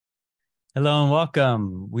Hello and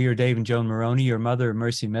welcome. We are Dave and Joan Maroney, your Mother of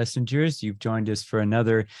Mercy Messengers. You've joined us for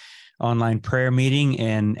another online prayer meeting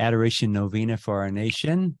and Adoration Novena for our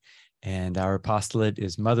nation. And our apostolate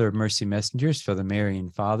is Mother of Mercy Messengers for the Marian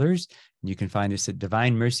Fathers. You can find us at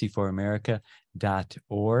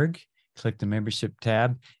divinemercyforamerica.org. Click the membership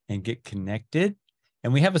tab and get connected.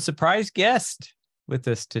 And we have a surprise guest with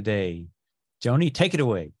us today. Joni, take it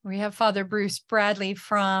away. We have Father Bruce Bradley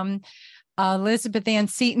from Elizabeth Ann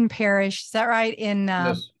Seton Parish. Is that right? In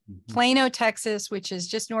Yes. Plano, Texas, which is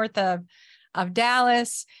just north of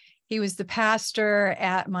Dallas. He was the pastor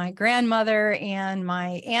at my grandmother and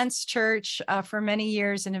my aunt's church for many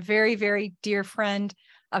years, and a very, very dear friend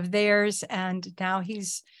of theirs. And now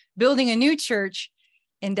he's building a new church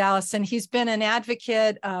in Dallas. And he's been an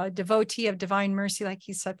advocate, devotee of Divine Mercy, like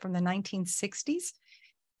he said, from the 1960s.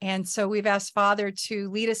 And so we've asked Father to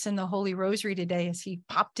lead us in the Holy Rosary today as he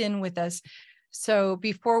popped in with us. So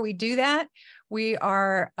before we do that, we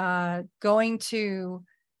are going to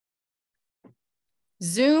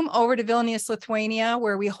Zoom over to Vilnius, Lithuania,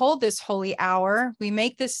 where we hold this holy hour. We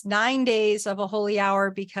make this 9 days of a holy hour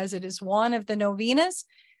because it is one of the novenas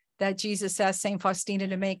that Jesus asked St. Faustina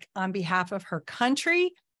to make on behalf of her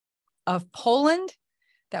country, of Poland,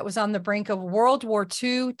 that was on the brink of World War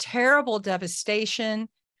II, terrible devastation.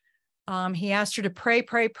 He asked her to pray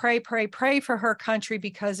for her country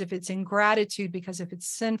because of its ingratitude, because of its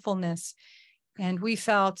sinfulness. And we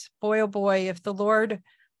felt, boy, oh boy, if the Lord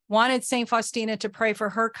wanted St. Faustina to pray for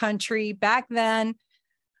her country back then,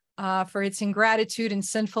 for its ingratitude and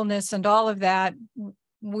sinfulness and all of that,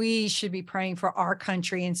 we should be praying for our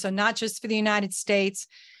country. And so not just for the United States,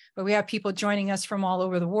 but we have people joining us from all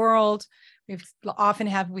over the world. We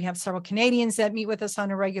have several Canadians that meet with us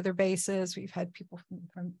on a regular basis. We've had people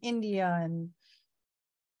from India and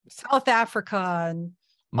South Africa and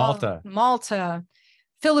Malta,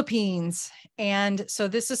 Philippines. And so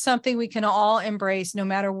this is something we can all embrace no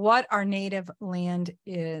matter what our native land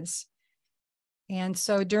is. And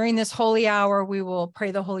so during this holy hour, we will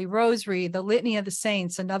pray the Holy Rosary, the Litany of the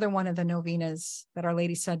Saints, another one of the novenas that Our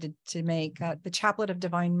Lady said to make, the Chaplet of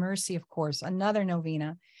Divine Mercy, of course, another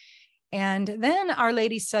novena. And then Our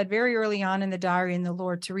Lady said very early on in the diary in the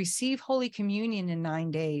Lord to receive Holy Communion in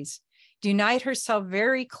 9 days, to unite herself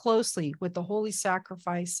very closely with the holy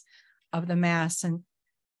sacrifice of the Mass. And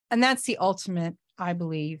that's the ultimate, I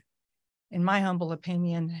believe, in my humble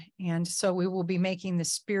opinion. And so we will be making the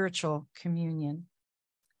spiritual communion.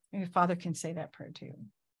 Maybe Father can say that prayer too.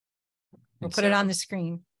 We'll put it on the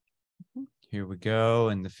screen. Here we go.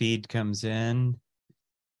 And the feed comes in.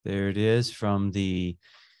 There it is from the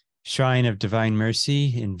Shrine of Divine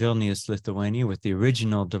Mercy in Vilnius, Lithuania, with the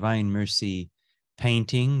original Divine Mercy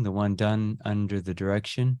painting, the one done under the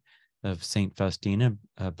direction of St. Faustina.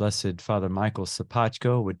 Blessed Father Michael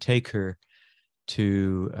Sapachko would take her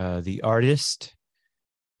to the artist.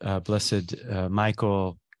 Blessed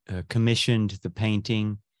Michael commissioned the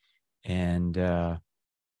painting, and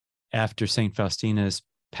after St. Faustina's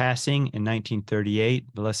passing in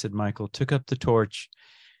 1938, Blessed Michael took up the torch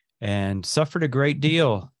and suffered a great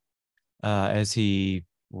deal as he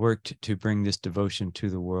worked to bring this devotion to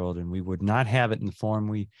the world. And we would not have it in the form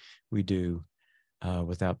we do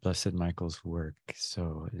without Blessed Michael's work.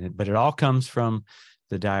 So, but it all comes from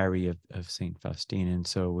the diary of St. Faustina. And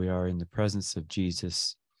so we are in the presence of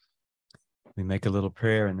Jesus. We make a little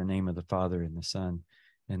prayer in the name of the Father and the Son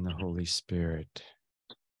and the Holy Spirit.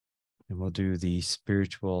 And we'll do the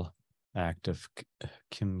spiritual act of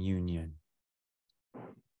communion.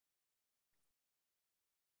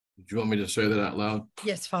 Do you want me to say that out loud?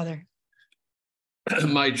 Yes, Father.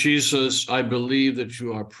 My Jesus, I believe that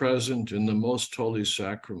you are present in the most holy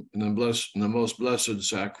sacrament, in the most blessed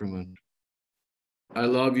sacrament. I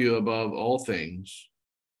love you above all things,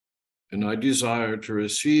 and I desire to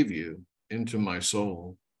receive you into my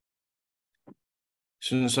soul.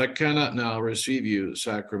 Since I cannot now receive you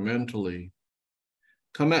sacramentally,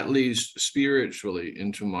 come at least spiritually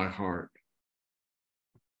into my heart.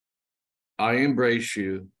 I embrace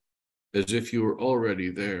you as if you were already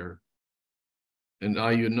there, and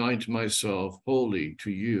I unite myself wholly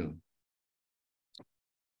to you.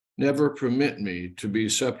 Never permit me to be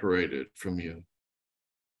separated from you.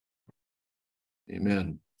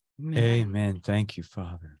 Amen. Amen. Thank you,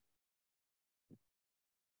 Father.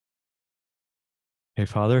 Hey,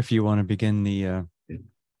 Father, if you want to begin the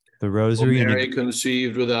rosary. O Mary,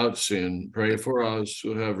 conceived without sin, pray for us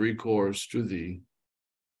who have recourse to thee.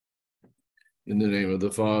 In the name of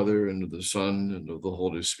the Father, and of the Son, and of the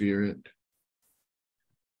Holy Spirit.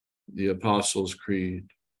 The Apostles' Creed.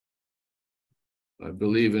 I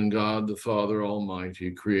believe in God, the Father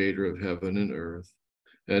Almighty, creator of heaven and earth,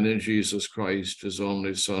 and in Jesus Christ, his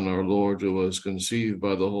only Son, our Lord, who was conceived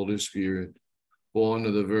by the Holy Spirit, born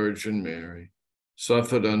of the Virgin Mary,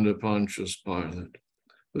 suffered under Pontius Pilate,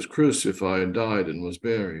 was crucified, died, and was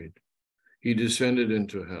buried. He descended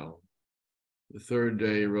into hell. The third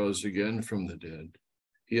day rose again from the dead.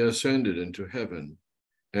 He ascended into heaven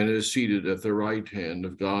and is seated at the right hand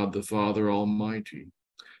of God the Father Almighty.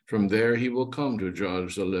 From there he will come to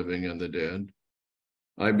judge the living and the dead.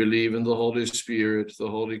 I believe in the Holy Spirit, the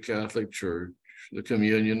Holy Catholic Church, the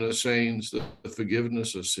communion of saints, the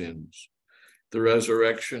forgiveness of sins, the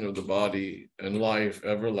resurrection of the body, and life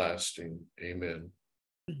everlasting. Amen.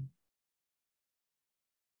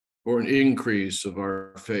 For an increase of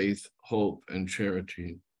our faith, hope, and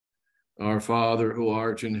charity. Our Father, who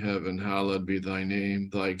art in heaven, hallowed be thy name.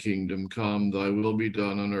 Thy kingdom come, thy will be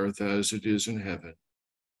done on earth as it is in heaven.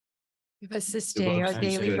 Give us this day our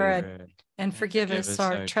daily bread, and forgive us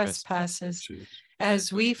our trespasses,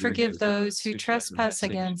 as we forgive those who trespass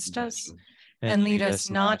against us. And lead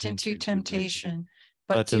us not into temptation,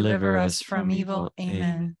 but deliver us from evil.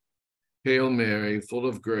 Amen. Hail Mary, full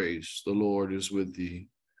of grace, the Lord is with thee.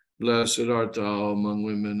 Blessed art thou among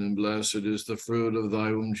women, and blessed is the fruit of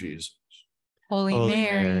thy womb, Jesus. Holy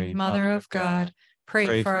Mary, Mother of God,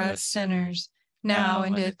 pray for us sinners, now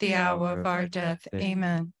and at the hour of our death.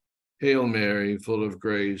 Amen. Hail Mary, full of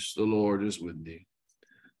grace, the Lord is with thee.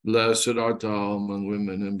 Blessed art thou among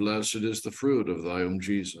women, and blessed is the fruit of thy womb,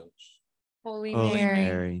 Jesus. Holy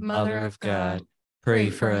Mary, Mother of God, pray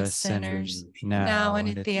for us sinners, now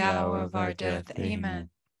and at the hour of our death. Amen.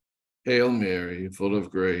 Hail Mary, full of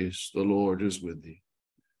grace, the Lord is with thee.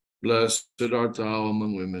 Blessed art thou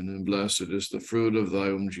among women, and blessed is the fruit of thy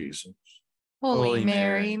womb, Jesus. Holy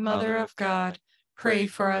Mary, Mother of God, pray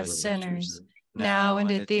for us sinners, now and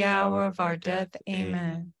at the hour of our death.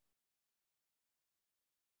 Amen.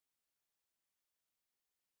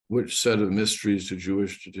 Which set of mysteries did you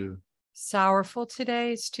wish to do? Sorrowful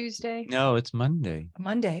today is Tuesday. No, it's Monday.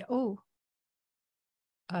 Monday. Oh.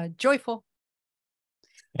 Joyful.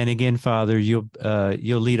 And again, Father, you'll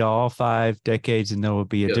lead all 5 decades, and there will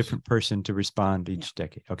be a different person to respond each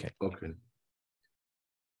decade. Okay. Okay.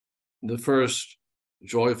 The first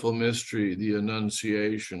joyful mystery, the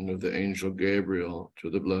Annunciation of the angel Gabriel to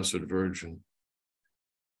the Blessed Virgin.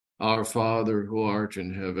 Our Father, who art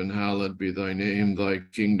in heaven, hallowed be thy name. Thy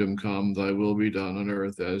kingdom come, thy will be done on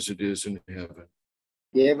earth as it is in heaven.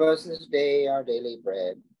 Give us this day our daily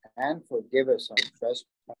bread, and forgive us our trespasses,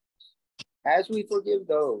 as we forgive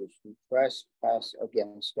those who trespass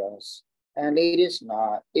against us. And lead us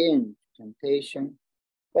not into temptation,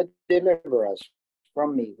 but deliver us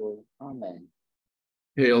from evil. Amen.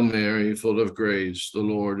 Hail Mary, full of grace, the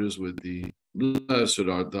Lord is with thee. Blessed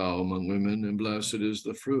art thou among women, and blessed is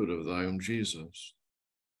the fruit of thy womb, Jesus.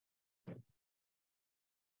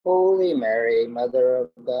 Holy Mary, Mother of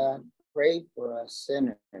God, pray for us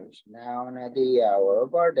sinners, now and at the hour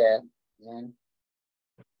of our death. Amen.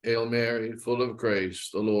 Hail Mary, full of grace,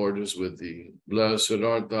 the Lord is with thee. Blessed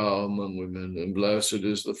art thou among women, and blessed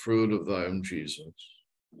is the fruit of thy womb, Jesus.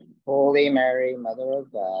 Holy Mary, Mother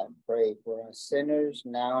of God, pray for us sinners,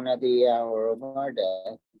 now and at the hour of our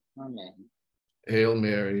death. Amen. Hail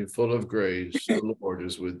Mary, full of grace, the Lord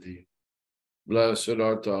is with thee. Blessed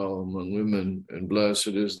art thou among women, and blessed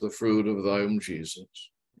is the fruit of thy womb, Jesus.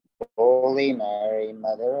 Holy Mary,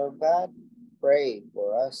 Mother of God, pray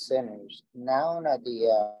for us sinners, now and at the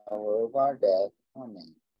hour of our death. Amen.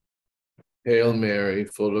 Hail Mary,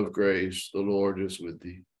 full of grace, the Lord is with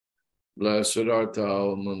thee. Blessed art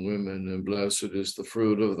thou among women, and blessed is the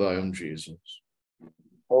fruit of thy womb, Jesus.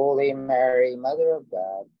 Holy Mary, Mother of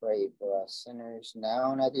God, pray for us sinners,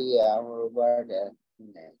 now and at the hour of our death.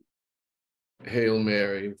 Amen. Hail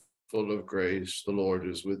Mary, full of grace, the Lord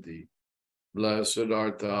is with thee. Blessed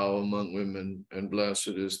art thou among women, and blessed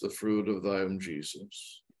is the fruit of thy womb,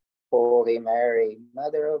 Jesus. Holy Mary,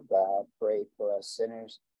 Mother of God, pray for us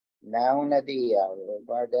sinners, now and at the hour of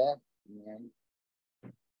our death. Amen.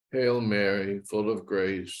 Hail Mary, full of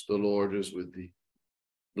grace, the Lord is with thee.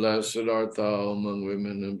 Blessed art thou among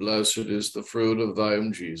women, and blessed is the fruit of thy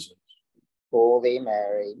womb, Jesus. Holy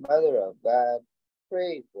Mary, Mother of God,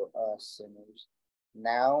 pray for us sinners,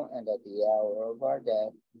 now and at the hour of our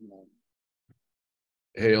death. Amen.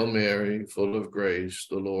 Hail Mary, full of grace,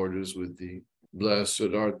 the Lord is with thee.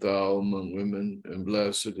 Blessed art thou among women, and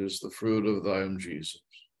blessed is the fruit of thy womb, Jesus.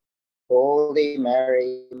 Holy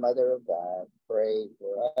Mary, Mother of God, pray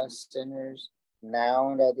for us sinners,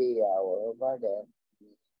 now and at the hour of our death.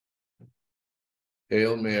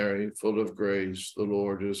 Hail Mary, full of grace, the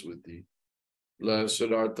Lord is with thee.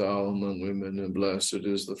 Blessed art thou among women, and blessed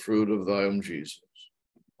is the fruit of thy womb, Jesus.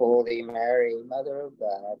 Holy Mary, Mother of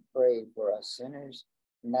God, pray for us sinners,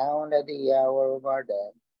 now and at the hour of our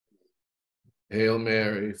death. Hail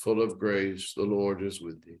Mary, full of grace, the Lord is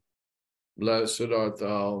with thee. Blessed art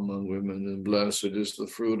thou among women, and blessed is the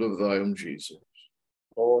fruit of thy womb, Jesus.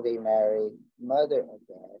 Holy Mary, Mother of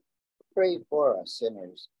God, pray for us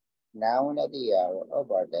sinners, now and at the hour of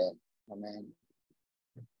our death. Amen.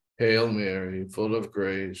 Hail Mary, full of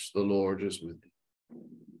grace, the Lord is with thee.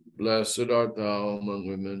 Blessed art thou among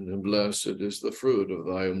women, and blessed is the fruit of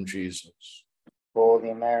thy womb, Jesus.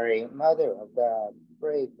 Holy Mary, Mother of God,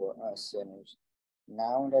 pray for us sinners,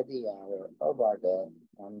 now and at the hour of our death.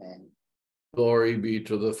 Amen. Glory be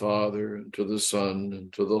to the Father, and to the Son,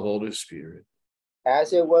 and to the Holy Spirit.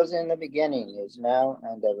 As it was in the beginning, is now,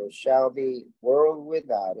 and ever shall be, world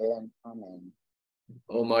without end. Amen.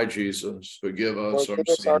 O my Jesus, forgive us Forgive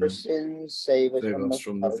our us our sins, sins, save us save from us the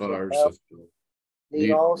from the fires of fires hell. of hell. Lead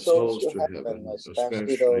Lead all all souls souls to to heaven, heaven,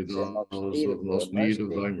 especially especially those in most those need of of your most need of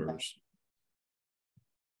mercy. thy mercy.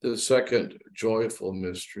 The second joyful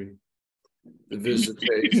mystery, the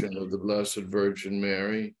visitation of the Blessed Virgin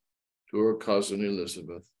Mary to her cousin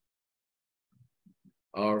Elizabeth.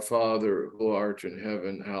 Our Father, who art in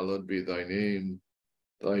heaven, hallowed be thy name.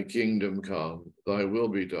 Thy kingdom come, thy will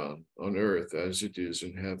be done, on earth as it is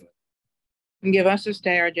in heaven. And give us this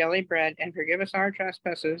day our daily bread, and forgive us our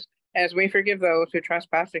trespasses, as we forgive those who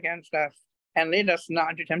trespass against us. And lead us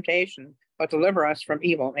not into temptation, but deliver us from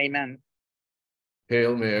evil. Amen.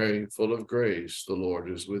 Hail Mary, full of grace, the Lord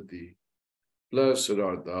is with thee. Blessed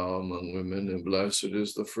art thou among women, and blessed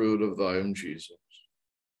is the fruit of thy womb, Jesus.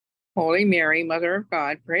 Holy Mary, Mother of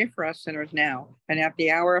God, pray for us sinners now, and at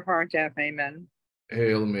the hour of our death. Amen.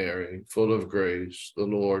 Hail Mary, full of grace, the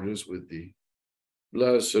Lord is with thee.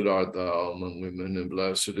 Blessed art thou among women, and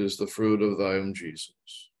blessed is the fruit of thy womb,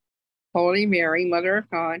 Jesus. Holy Mary, Mother of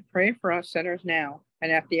God, pray for us sinners now, and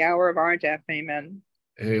at the hour of our death. Amen.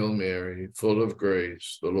 Hail Mary, full of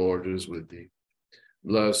grace, the Lord is with thee.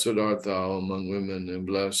 Blessed art thou among women, and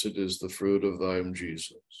blessed is the fruit of thy womb,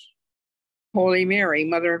 Jesus. Holy Mary,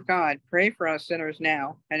 Mother of God, pray for us sinners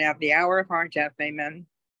now, and at the hour of our death. Amen.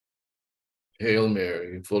 Hail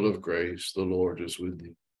Mary, full of grace, the Lord is with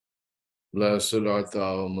thee. Blessed art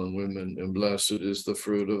thou among women, and blessed is the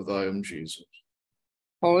fruit of thy womb, Jesus.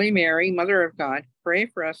 Holy Mary, Mother of God, pray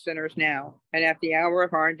for us sinners now, and at the hour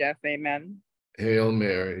of our death. Amen. Hail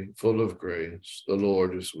Mary, full of grace, the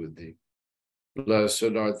Lord is with thee.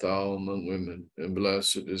 Blessed art thou among women, and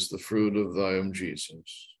blessed is the fruit of thy womb,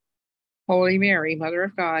 Jesus. Holy Mary, Mother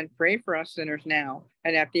of God, pray for us sinners now,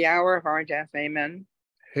 and at the hour of our death. Amen.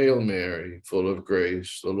 Hail Mary, full of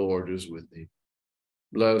grace, the Lord is with thee.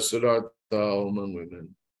 Blessed art thou among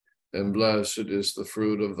women, and blessed is the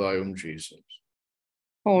fruit of thy womb, Jesus.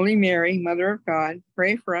 Holy Mary, Mother of God,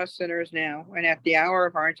 pray for us sinners now, and at the hour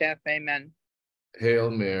of our death. Amen.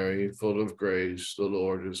 Hail Mary, full of grace, the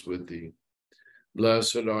Lord is with thee.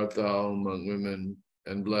 Blessed art thou among women,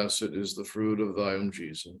 and blessed is the fruit of thy womb,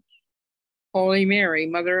 Jesus. Holy Mary,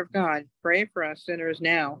 Mother of God, pray for us sinners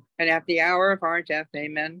now, and at the hour of our death.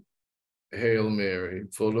 Amen. Hail Mary,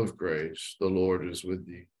 full of grace, the Lord is with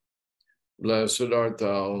thee. Blessed art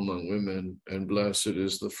thou among women, and blessed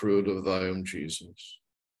is the fruit of thy womb, Jesus.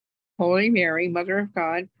 Holy Mary, Mother of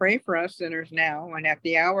God, pray for us sinners now, and at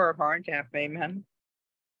the hour of our death. Amen.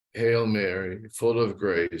 Hail Mary, full of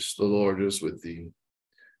grace, the Lord is with thee.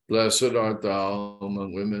 Blessed art thou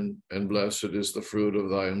among women, and blessed is the fruit of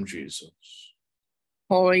thy womb, Jesus.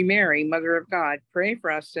 Holy Mary, Mother of God, pray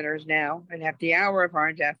for us sinners now, and at the hour of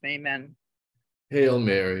our death. Amen. Hail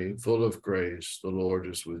Mary, full of grace, the Lord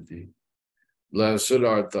is with thee. Blessed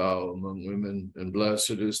art thou among women, and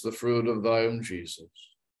blessed is the fruit of thy womb, Jesus.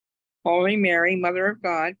 Holy Mary, Mother of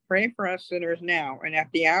God, pray for us sinners now, and at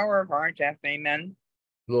the hour of our death. Amen.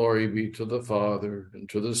 Glory be to the Father, and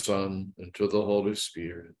to the Son, and to the Holy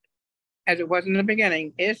Spirit. As it was in the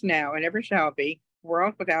beginning, is now, and ever shall be,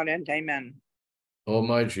 world without end. Amen. O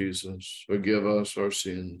my Jesus, forgive us our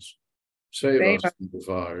sins, save us from the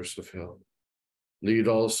fires of hell. Lead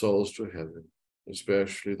all souls to heaven,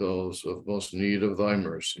 especially those of most need of thy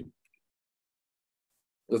mercy.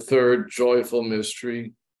 The third joyful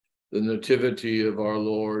mystery, the nativity of our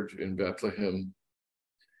Lord in Bethlehem.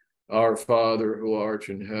 Our Father, who art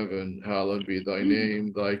in heaven, hallowed be thy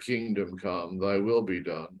name. Thy kingdom come, thy will be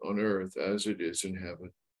done, on earth as it is in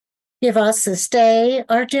heaven. Give us this day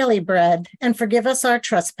our daily bread, and forgive us our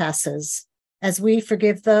trespasses, as we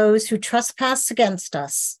forgive those who trespass against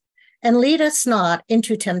us. And lead us not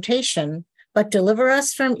into temptation, but deliver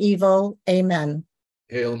us from evil. Amen.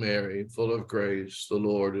 Hail Mary, full of grace, the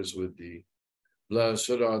Lord is with thee.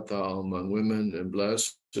 Blessed art thou among women, and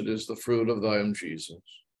blessed is the fruit of thy womb, Jesus.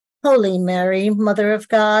 Holy Mary, Mother of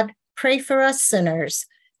God, pray for us sinners,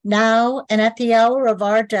 now and at the hour of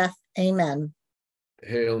our death. Amen.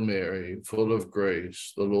 Hail Mary, full of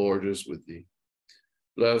grace, the Lord is with thee.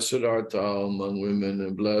 Blessed art thou among women,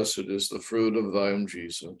 and blessed is the fruit of thy womb,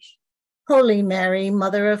 Jesus. Holy Mary,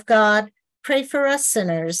 Mother of God, pray for us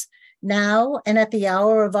sinners, now and at the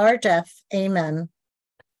hour of our death. Amen.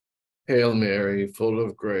 Hail Mary, full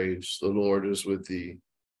of grace, the Lord is with thee.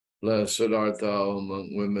 Blessed art thou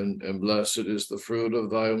among women, and blessed is the fruit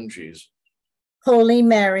of thy womb, Jesus. Holy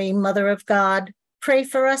Mary, Mother of God, pray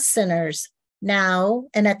for us sinners, now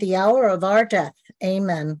and at the hour of our death.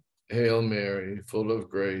 Amen. Hail Mary, full of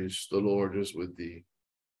grace, the Lord is with thee.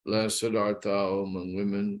 Blessed art thou among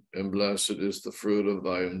women, and blessed is the fruit of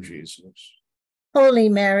thy womb, Jesus. Holy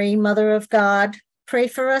Mary, Mother of God, pray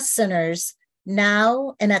for us sinners,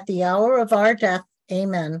 now and at the hour of our death.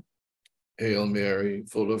 Amen. Hail Mary,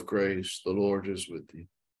 full of grace, the Lord is with thee.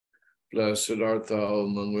 Blessed art thou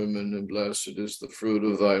among women, and blessed is the fruit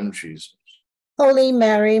of thy womb, Jesus. Holy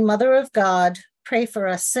Mary, Mother of God, pray for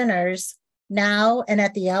us sinners, now and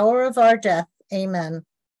at the hour of our death. Amen.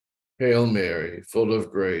 Hail Mary, full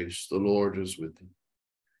of grace, the Lord is with thee.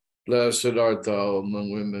 Blessed art thou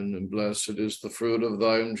among women, and blessed is the fruit of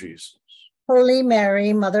thy womb, Jesus. Holy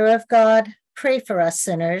Mary, Mother of God, pray for us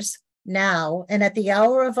sinners, now and at the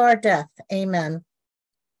hour of our death. Amen.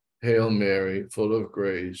 Hail Mary, full of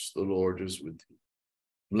grace, the Lord is with thee.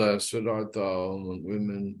 Blessed art thou among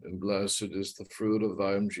women, and blessed is the fruit of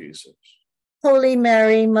thy womb, Jesus. Holy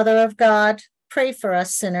Mary, Mother of God, pray for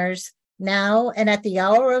us sinners, now and at the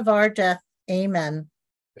hour of our death. Amen.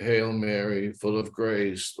 Hail Mary, full of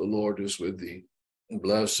grace, the Lord is with thee.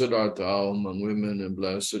 Blessed art thou among women, and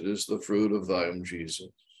blessed is the fruit of thy womb,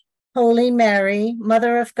 Jesus. Holy Mary,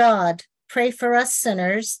 Mother of God, pray for us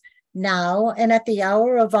sinners, now and at the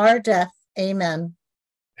hour of our death. Amen.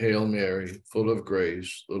 Hail Mary, full of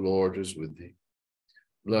grace, the Lord is with thee.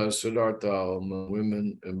 Blessed art thou among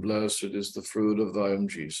women, and blessed is the fruit of thy womb,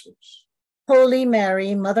 Jesus. Holy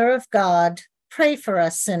Mary, Mother of God, pray for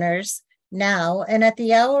us sinners, now and at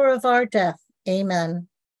the hour of our death. Amen.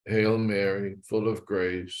 Hail Mary, full of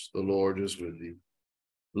grace, the Lord is with thee.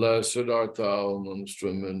 Blessed art thou amongst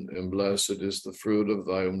women, and blessed is the fruit of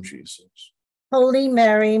thy womb, Jesus. Holy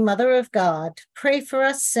Mary, Mother of God, pray for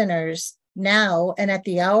us sinners, now and at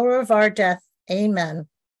the hour of our death. Amen.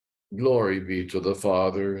 Glory be to the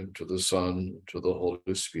Father, and to the Son, and to the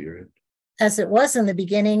Holy Spirit. As it was in the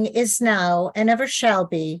beginning, is now, and ever shall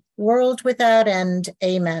be, world without end.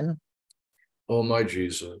 Amen. O my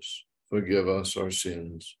Jesus, forgive us our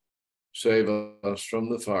sins. Save us from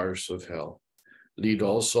the fires of hell. Lead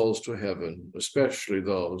all souls to heaven, especially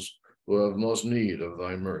those who have most need of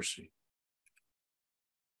thy mercy.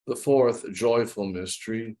 The fourth joyful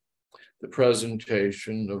mystery, the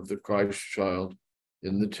presentation of the Christ child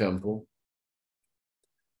in the temple.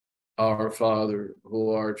 Our Father,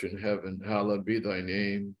 who art in heaven, hallowed be thy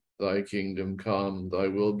name. Thy kingdom come, thy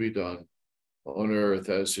will be done, on earth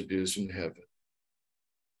as it is in heaven.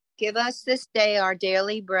 Give us this day our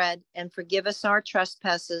daily bread, and forgive us our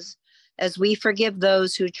trespasses, as we forgive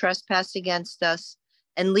those who trespass against us.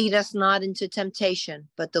 And lead us not into temptation,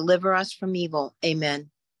 but deliver us from evil.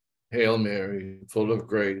 Amen. Hail Mary, full of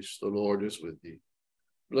grace, the Lord is with thee.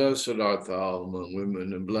 Blessed art thou among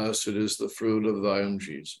women, and blessed is the fruit of thy womb,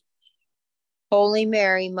 Jesus. Holy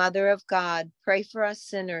Mary, Mother of God, pray for us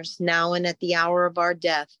sinners, now and at the hour of our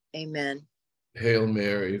death. Amen. Hail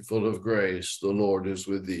Mary, full of grace, the Lord is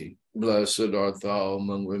with thee. Blessed art thou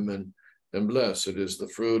among women, and blessed is the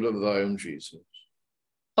fruit of thy womb, Jesus.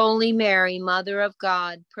 Holy Mary, Mother of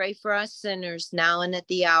God, pray for us sinners, now and at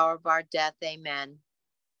the hour of our death. Amen.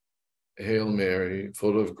 Hail Mary,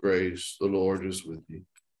 full of grace, the Lord is with thee.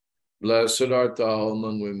 Blessed art thou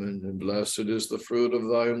among women, and blessed is the fruit of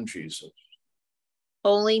thy womb, Jesus.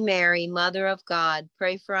 Holy Mary, Mother of God,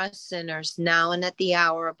 pray for us sinners, now and at the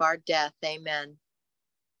hour of our death. Amen.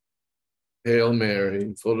 Hail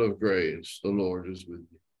Mary, full of grace, the Lord is with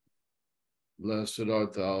thee. Blessed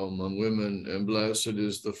art thou among women, and blessed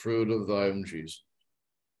is the fruit of thy womb, Jesus.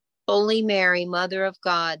 Holy Mary, Mother of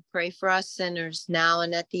God, pray for us sinners, now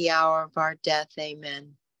and at the hour of our death.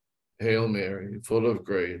 Amen. Hail Mary, full of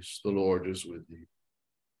grace, the Lord is with thee.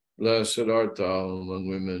 Blessed art thou among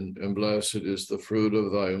women, and blessed is the fruit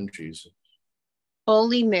of thy womb, Jesus.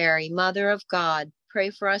 Holy Mary, Mother of God,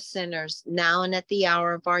 pray for us sinners, now and at the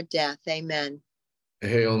hour of our death. Amen.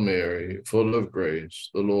 Hail Mary, full of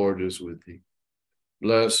grace, the Lord is with thee.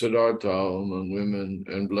 Blessed art thou among women,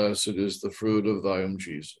 and blessed is the fruit of thy womb,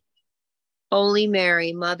 Jesus. Holy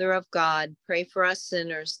Mary, Mother of God, pray for us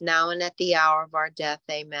sinners, now and at the hour of our death.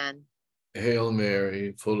 Amen. Hail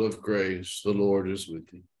Mary, full of grace, the Lord is with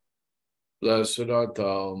thee. Blessed art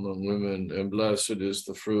thou among women, and blessed is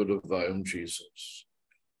the fruit of thy womb, Jesus.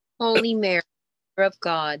 Holy Mary, Mother of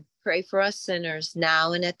God, pray for us sinners,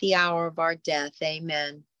 now and at the hour of our death.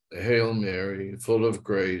 Amen. Hail Mary, full of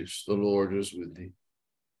grace, the Lord is with thee.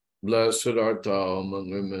 Blessed art thou among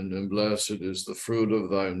women, and blessed is the fruit of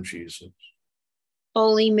thy womb, Jesus.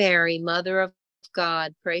 Holy Mary, Mother of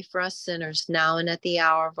God, pray for us sinners, now and at the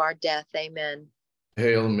hour of our death. Amen.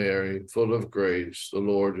 Hail Mary, full of grace, the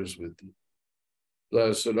Lord is with thee.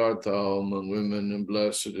 Blessed art thou among women, and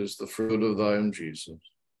blessed is the fruit of thy womb, Jesus.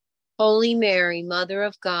 Holy Mary, Mother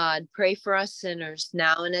of God, pray for us sinners,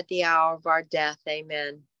 now and at the hour of our death.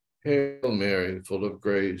 Amen. Hail Mary, full of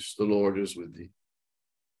grace, the Lord is with thee.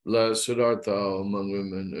 Blessed art thou among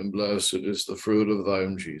women, and blessed is the fruit of thy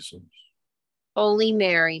womb, Jesus. Holy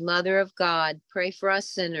Mary, Mother of God, pray for us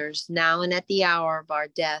sinners, now and at the hour of our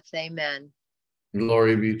death. Amen.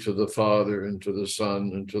 Glory be to the Father, and to the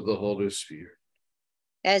Son, and to the Holy Spirit.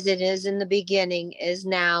 As it is in the beginning, is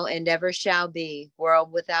now, and ever shall be,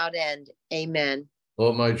 world without end. Amen.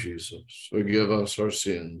 O my Jesus, forgive us our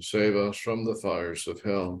sins, save us from the fires of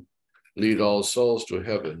hell. Lead all souls to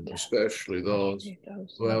heaven, especially those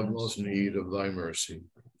who have most need of thy mercy.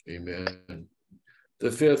 Amen.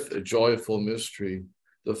 The fifth joyful mystery,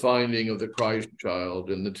 the finding of the Christ child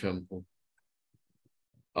in the temple.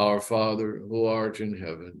 Our Father, who art in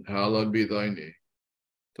heaven, hallowed be thy name.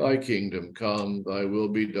 Thy kingdom come, thy will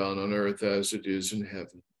be done on earth as it is in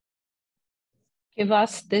heaven. Give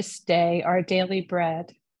us this day our daily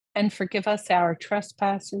bread, and forgive us our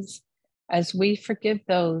trespasses, as we forgive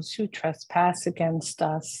those who trespass against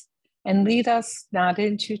us. And lead us not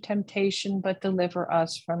into temptation, but deliver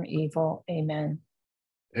us from evil. Amen.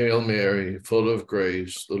 Hail Mary, full of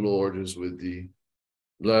grace, the Lord is with thee.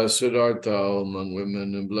 Blessed art thou among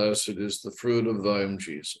women, and blessed is the fruit of thy womb,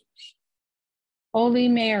 Jesus. Holy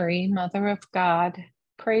Mary, Mother of God,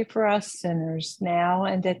 pray for us sinners, now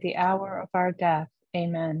and at the hour of our death.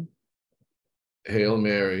 Amen. Hail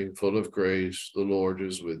Mary, full of grace, the Lord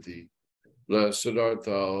is with thee. Blessed art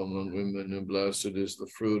thou among women, and blessed is the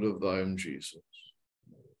fruit of thy womb, Jesus.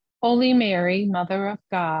 Holy Mary, Mother of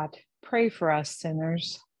God, pray for us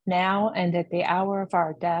sinners, now and at the hour of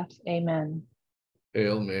our death. Amen.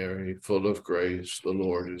 Hail Mary, full of grace, the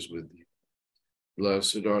Lord is with thee.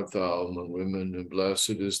 Blessed art thou among women, and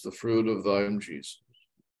blessed is the fruit of thy womb, Jesus.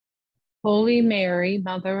 Holy Mary,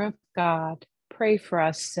 Mother of God, pray for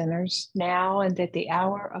us sinners, now and at the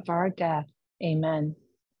hour of our death. Amen.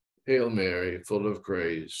 Hail Mary, full of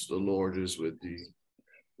grace, the Lord is with thee.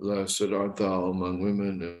 Blessed art thou among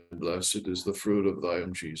women, and blessed is the fruit of thy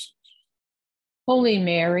womb, Jesus. Holy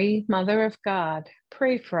Mary, Mother of God,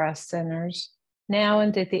 pray for us sinners, now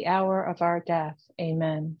and at the hour of our death.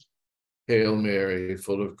 Amen. Hail Mary,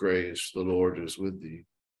 full of grace, the Lord is with thee.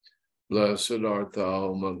 Blessed art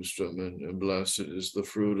thou amongst women, and blessed is the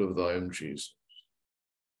fruit of thy womb, Jesus.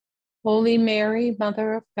 Holy Mary,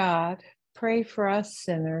 Mother of God, pray for us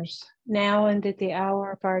sinners, now and at the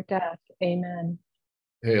hour of our death. Amen.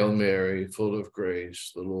 Hail Mary, full of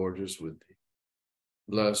grace, the Lord is with thee.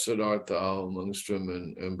 Blessed art thou amongst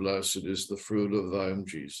women, and blessed is the fruit of thy womb,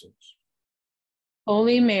 Jesus.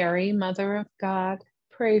 Holy Mary, Mother of God,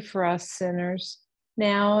 pray for us sinners,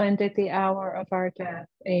 now and at the hour of our death.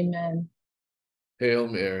 Amen. Hail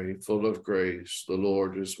Mary, full of grace, the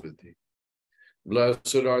Lord is with thee.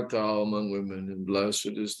 Blessed art thou among women, and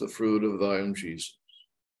blessed is the fruit of thy womb, Jesus.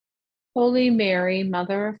 Holy Mary,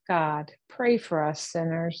 Mother of God, pray for us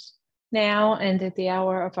sinners, now and at the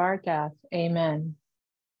hour of our death. Amen.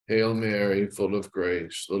 Hail Mary, full of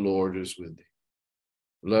grace, the Lord is with thee.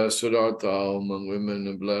 Blessed art thou among women,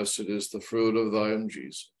 and blessed is the fruit of thy womb,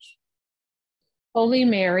 Jesus. Holy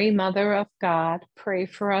Mary, Mother of God, pray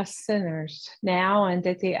for us sinners, now and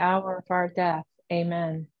at the hour of our death.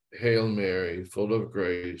 Amen. Hail Mary, full of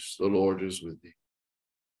grace, the Lord is with thee.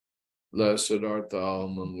 Blessed art thou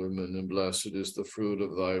among women, and blessed is the fruit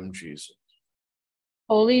of thy womb, Jesus.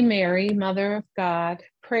 Holy Mary, Mother of God,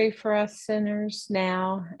 pray for us sinners,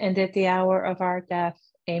 now and at the hour of our death.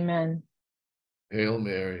 Amen. Hail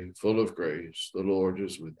Mary, full of grace, the Lord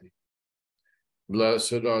is with thee.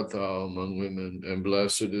 Blessed art thou among women, and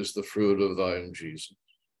blessed is the fruit of thy womb, Jesus.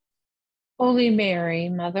 Holy Mary,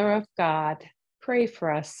 Mother of God, pray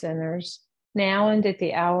for us sinners, now and at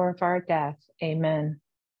the hour of our death. Amen.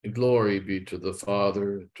 Glory be to the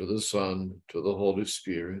Father, to the Son, to the Holy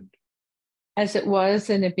Spirit. As it was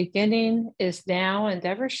in the beginning, is now, and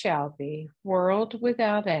ever shall be, world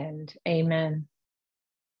without end. Amen.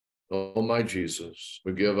 O my Jesus,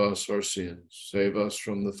 forgive us our sins, save us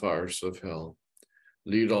from the fires of hell.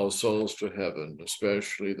 Lead all souls to heaven,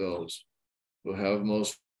 especially those who have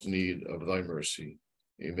most need of thy mercy.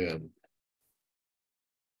 Amen.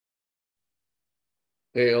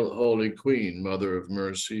 Hail, Holy Queen, Mother of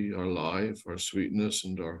Mercy, our life, our sweetness,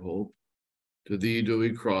 and our hope. To thee do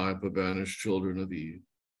we cry, poor banished children of Eve.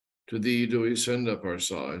 To thee do we send up our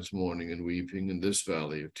sighs, mourning and weeping in this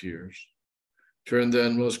valley of tears. Turn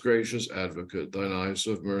then, most gracious Advocate, thine eyes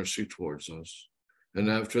of mercy towards us, and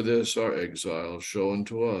after this our exile, show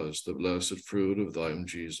unto us the blessed fruit of thy own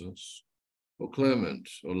Jesus. O clement,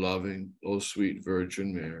 O loving, O sweet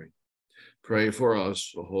Virgin Mary, pray for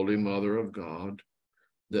us, O Holy Mother of God,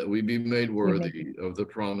 that we be made worthy of the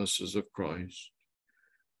promises of Christ.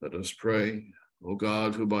 Let us pray. O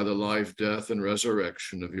God, who by the life, death, and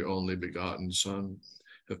resurrection of your only begotten Son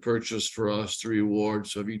have purchased for us the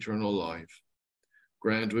rewards of eternal life,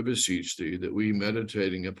 grant, we beseech thee, that we,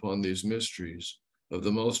 meditating upon these mysteries of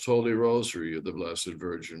the most holy rosary of the Blessed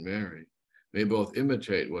Virgin Mary, may both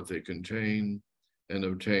imitate what they contain and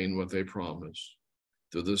obtain what they promise.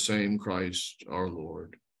 Through the same Christ our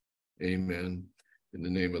Lord. Amen. In the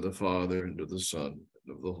name of the Father, and of the Son,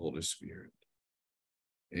 and of the Holy Spirit.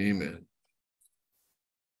 Amen.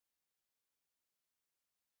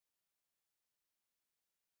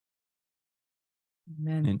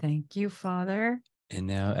 Amen. And- Thank you, Father. And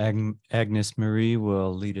now Agnes Marie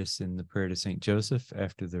will lead us in the prayer to Saint Joseph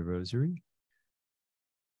after the rosary.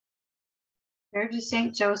 Prayer to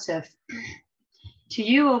Saint Joseph. To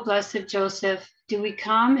you, O blessed Joseph, do we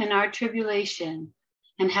come in our tribulation,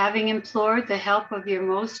 and having implored the help of your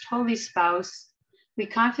most holy spouse, we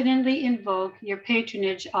confidently invoke your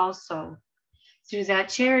patronage also. Through that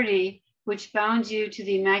charity which bound you to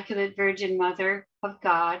the Immaculate Virgin Mother of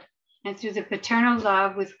God, and through the paternal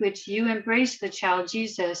love with which you embrace the child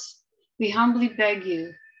Jesus, we humbly beg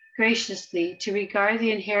you graciously to regard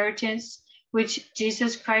the inheritance which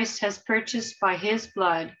Jesus Christ has purchased by his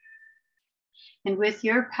blood, and with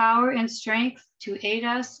your power and strength to aid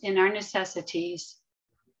us in our necessities.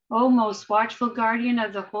 O most watchful guardian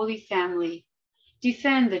of the Holy Family,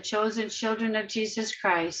 defend the chosen children of Jesus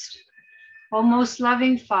Christ. O most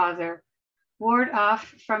loving Father, ward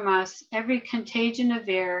off from us every contagion of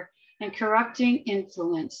error and corrupting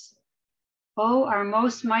influence. O our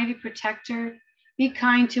most mighty protector, be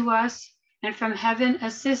kind to us, and from heaven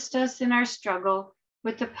assist us in our struggle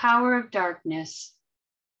with the power of darkness.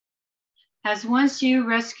 As once you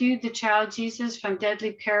rescued the child Jesus from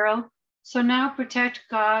deadly peril, so now protect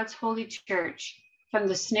God's holy church from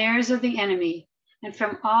the snares of the enemy and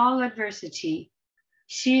from all adversity.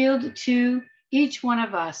 Shield to each one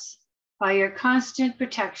of us by your constant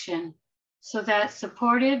protection, so that,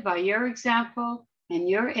 supported by your example and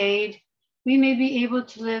your aid, we may be able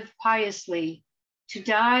to live piously, to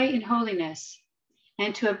die in holiness,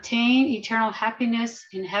 and to obtain eternal happiness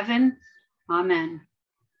in heaven. Amen.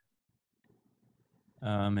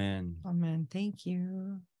 Amen. Amen. Thank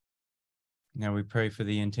you. Now we pray for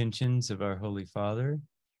the intentions of our Holy Father.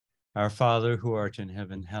 Our Father, who art in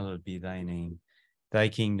heaven, hallowed be thy name. Thy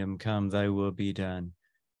kingdom come, thy will be done,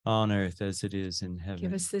 on earth as it is in heaven.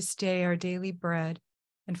 Give us this day our daily bread,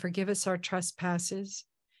 and forgive us our trespasses,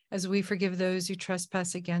 as we forgive those who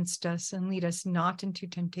trespass against us, and lead us not into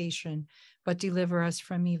temptation, but deliver us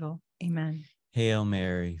from evil. Amen. Hail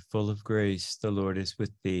Mary, full of grace, the Lord is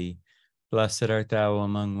with thee. Blessed art thou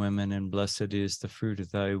among women, and blessed is the fruit of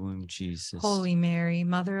thy womb, Jesus. Holy Mary,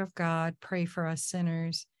 Mother of God, pray for us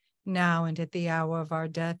sinners, now and at the hour of our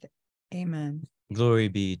death. Amen. Glory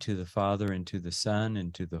be to the Father, and to the Son,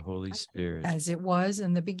 and to the Holy Spirit. As it was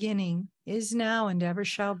in the beginning, is now, and ever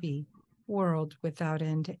shall be, world without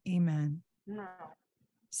end. Amen. No.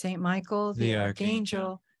 Saint Michael, The the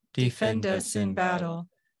Archangel, defend us in battle.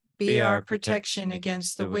 Be our protection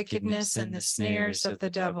against the wickedness and the snares of the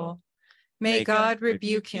devil. May God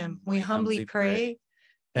rebuke him, we humbly pray.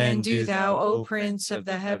 And do thou, O Prince of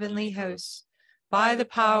the heavenly hosts, by the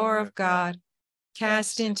power of God,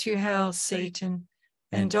 cast into hell Satan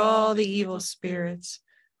and all the evil spirits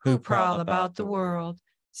who prowl about the world,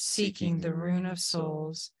 seeking the ruin of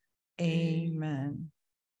souls. Amen.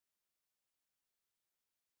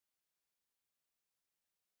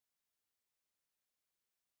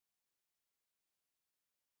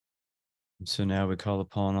 So now we call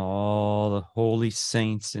upon all the holy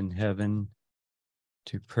saints in heaven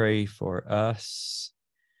to pray for us.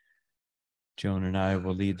 Joan and I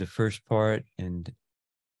will lead the first part, and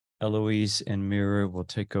Eloise and Mira will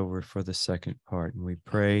take over for the second part. And we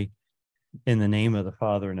pray in the name of the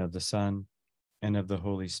Father, and of the Son, and of the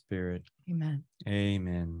Holy Spirit. Amen.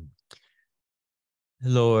 Amen.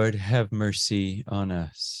 Lord, have mercy on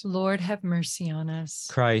us. Lord, have mercy on us.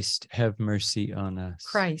 Christ, have mercy on us.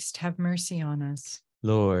 Christ, have mercy on us.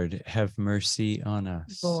 Lord, have mercy on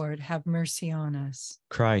us. Lord, have mercy on us.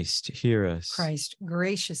 Christ, hear us. Christ,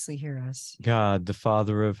 graciously hear us. God, the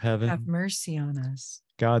Father of heaven. Have mercy on us.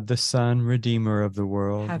 God, the Son, Redeemer of the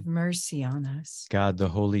world. Have mercy on us. God, the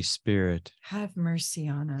Holy Spirit. Have mercy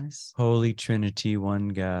on us. Holy Trinity, one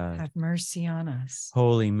God. Have mercy on us.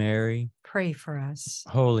 Holy Mary. Pray for us.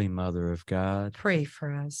 Holy Mother of God. Pray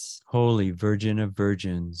for us. Holy Virgin of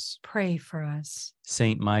Virgins. Pray for us.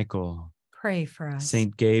 Saint Michael. Pray for us.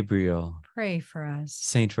 Saint Gabriel. Pray for us.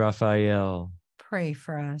 Saint Raphael. Pray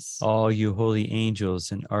for us. All you holy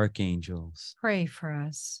angels and archangels. Pray for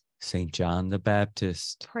us. Saint John the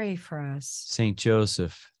Baptist. Pray for us. Saint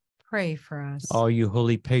Joseph. Pray for us. All you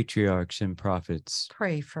holy patriarchs and prophets.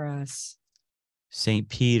 Pray for us. Saint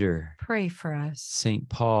Peter. Pray for us. Saint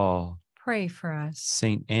Paul. Pray for us.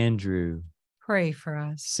 Saint Andrew. Pray for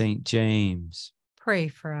us. Saint James. Pray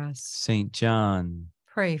for us. Saint John.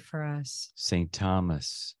 Pray for us. Saint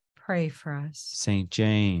Thomas. Pray for us. Saint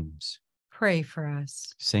James. Pray for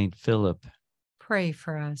us. Saint Philip. Pray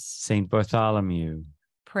for us. Saint Bartholomew.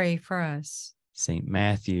 Pray for us. Saint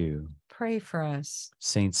Matthew. Pray for us.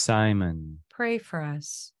 Saint Simon. Pray for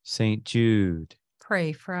us. Saint Jude.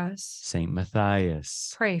 Pray for us. Saint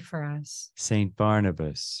Matthias. Pray for us. Saint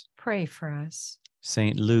Barnabas. Pray for us.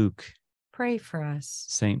 Saint Luke. Pray for us.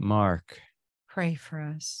 Saint Mark. Pray for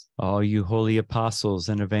us. All you holy apostles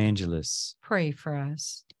and evangelists. Pray for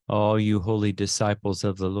us. All you holy disciples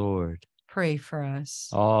of the Lord. Pray for us.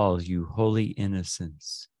 All you holy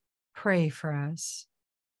innocents. Pray for us.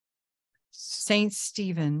 Saint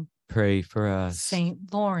Stephen. Pray for us.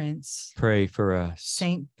 Saint Lawrence. Pray for us.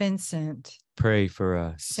 Saint Vincent. Pray for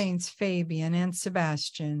us. Saints Fabian and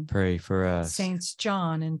Sebastian. Pray for us. Saints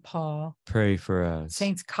John and Paul. Pray for us.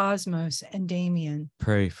 Saints Cosmos and Damian.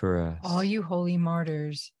 Pray for us. All you holy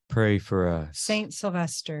martyrs. Pray for us. Saint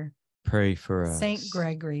Sylvester. Pray for us. Saint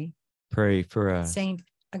Gregory. Pray for us. Saint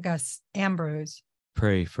Ambrose.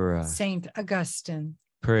 Pray for us. Saint Augustine.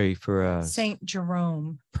 Pray for us. Saint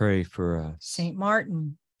Jerome. Pray for us. Saint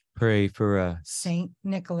Martin. Pray for us. Saint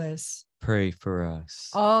Nicholas. Pray for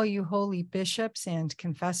us. All you holy bishops and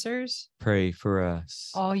confessors. Pray for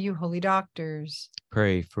us. All you holy doctors.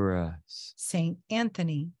 Pray for us. Saint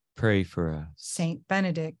Anthony. Pray for us. Saint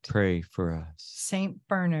Benedict. Pray for us. Saint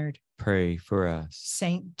Bernard. Pray for us.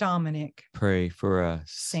 Saint Dominic. Pray for us.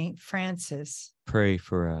 Saint Francis. Pray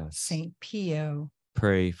for us. Saint Pio.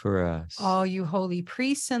 Pray for us. All you holy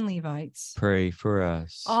priests and Levites. Pray for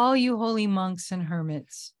us. All you holy monks and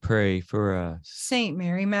hermits. Pray for us. Saint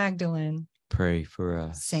Mary Magdalene. Pray for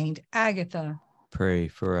us. Saint Agatha. Pray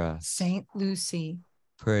for us. Saint Lucy.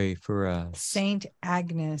 Pray for us. Saint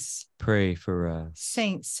Agnes. Pray for us.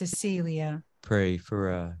 Saint Cecilia. Pray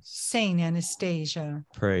for us. Saint Anastasia.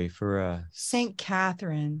 Pray for us. Saint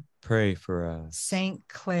Catherine. Pray for us. Saint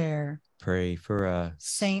Clare. Pray for us.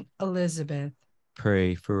 Saint Elizabeth.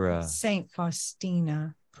 Pray for us. Saint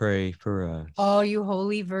Faustina. Pray for us. All you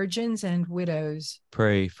holy virgins and widows.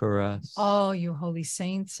 Pray for us. All you holy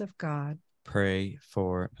saints of God. Pray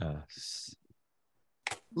for us.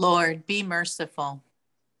 Lord, be merciful.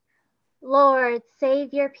 Lord,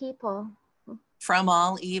 save your people. From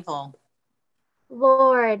all evil.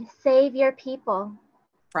 Lord, save your people.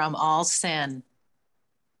 From all sin.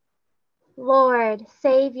 Lord,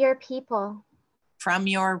 save your people. From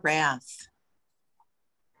your wrath.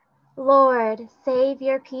 Lord, save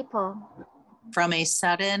your people. From a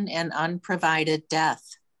sudden and unprovided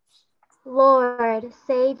death. Lord,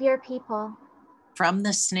 save your people. From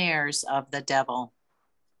the snares of the devil.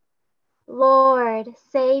 Lord,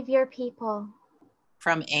 save your people.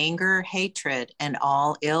 From anger, hatred, and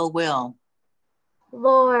all ill will.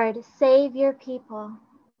 Lord, save your people.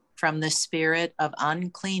 From the spirit of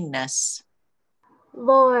uncleanness.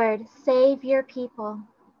 Lord, save your people.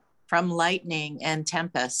 From lightning and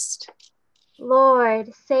tempest.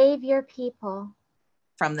 Lord, save your people.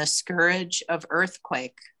 From the scourge of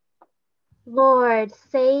earthquake. Lord,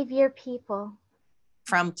 save your people.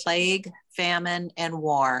 From plague, famine, and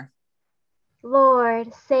war.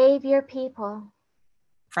 Lord, save your people.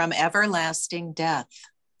 From everlasting death.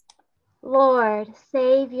 Lord,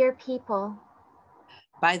 save your people.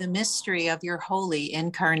 By the mystery of your holy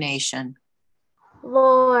incarnation.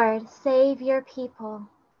 Lord, save your people.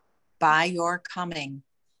 By your coming.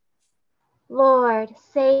 Lord,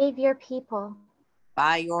 save your people.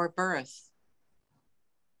 By your birth.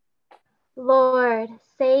 Lord,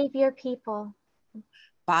 save your people.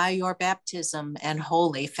 By your baptism and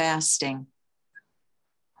holy fasting.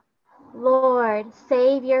 Lord,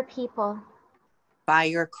 save your people. by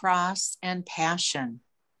your cross and passion,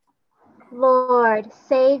 Lord,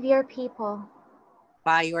 save your people.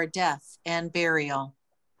 by your death and burial,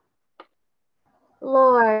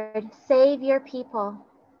 Lord, save your people.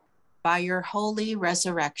 by your holy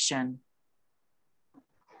resurrection,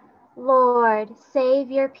 Lord, save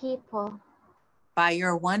your people. by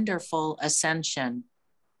your wonderful ascension,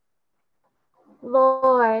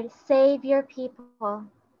 Lord, save your people.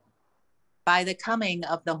 by the coming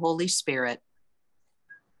of the Holy Spirit,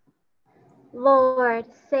 Lord,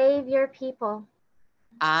 save your people.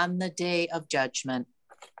 on the day of judgment.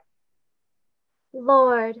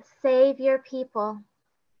 Lord, save your people.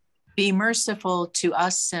 Be merciful to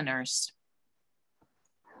us sinners,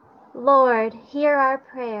 Lord, hear our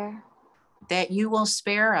prayer. that you will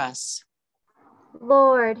spare us,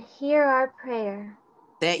 Lord, hear our prayer.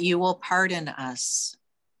 that you will pardon us,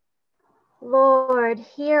 Lord,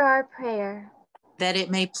 hear our prayer. that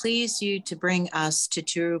it may please you to bring us to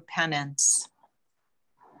true penance.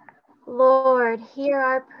 Lord, hear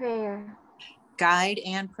our prayer. Guide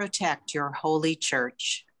and protect your holy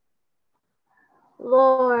church.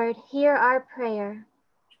 Lord, hear our prayer.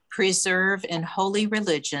 Preserve in holy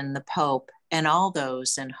religion the Pope and all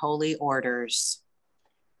those in holy orders.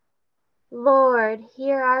 Lord,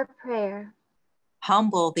 hear our prayer.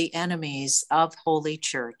 Humble the enemies of Holy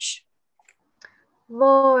Church.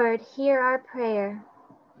 Lord, hear our prayer.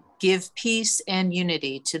 Give peace and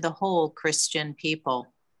unity to the whole Christian people.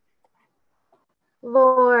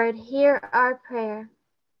 Lord, hear our prayer.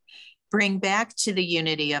 Bring back to the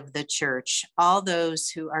unity of the church all those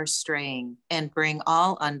who are straying, and bring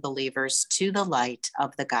all unbelievers to the light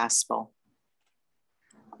of the gospel.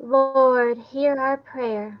 Lord, hear our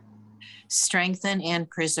prayer. Strengthen and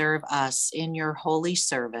preserve us in your holy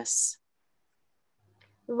service.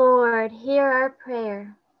 Lord, hear our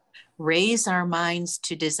prayer. Raise our minds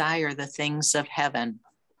to desire the things of heaven.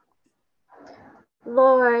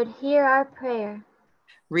 Lord, hear our prayer.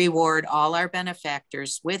 Reward all our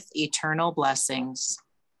benefactors with eternal blessings.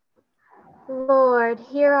 Lord,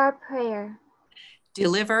 hear our prayer.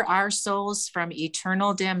 Deliver our souls from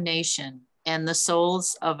eternal damnation and the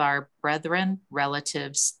souls of our brethren,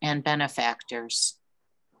 relatives, and benefactors.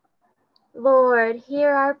 Lord,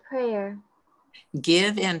 hear our prayer.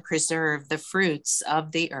 Give and preserve the fruits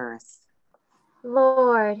of the earth.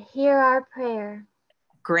 Lord, hear our prayer.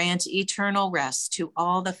 Grant eternal rest to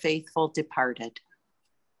all the faithful departed,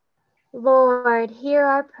 Lord, hear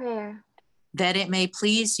our prayer. that it may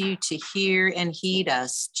please you to hear and heed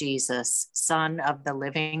us, Jesus, Son of the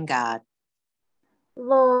living God.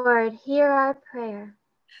 Lord, hear our prayer.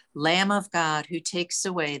 Lamb of God, who takes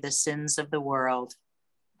away the sins of the world.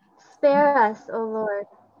 Spare us, O Lord.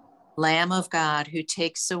 Lamb of God, who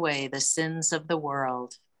takes away the sins of the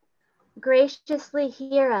world. Graciously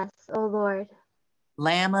hear us, O Lord.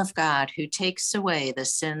 Lamb of God, who takes away the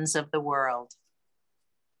sins of the world.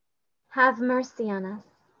 Have mercy on us.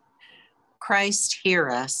 Christ, hear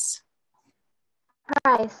us.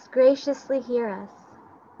 Christ, graciously hear us.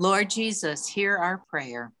 Lord Jesus, hear our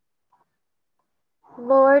prayer.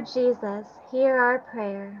 Lord Jesus, hear our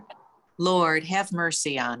prayer. Lord, have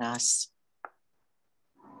mercy on us.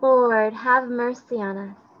 Lord, have mercy on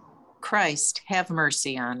us. Christ, have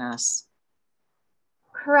mercy on us.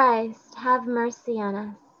 Christ, have mercy on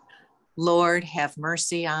us. Lord, have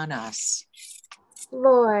mercy on us.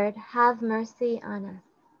 Lord, have mercy on us.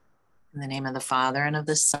 In the name of the Father, and of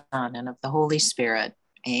the Son, and of the Holy Spirit.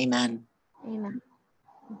 Amen. Amen.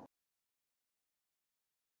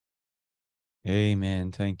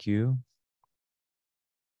 Amen. Thank you.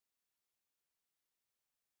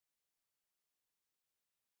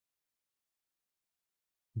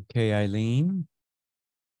 Okay, Eileen.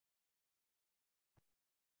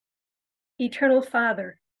 Eternal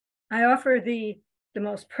Father, I offer thee the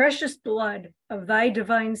most precious blood of thy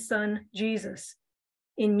divine Son, Jesus,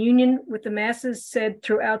 in union with the masses said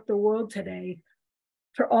throughout the world today,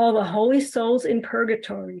 for all the holy souls in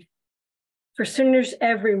purgatory, for sinners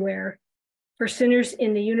everywhere, for sinners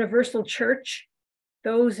in the universal church,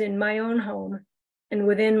 those in my own home, and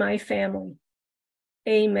within my family.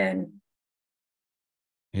 Amen.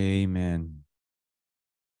 Amen.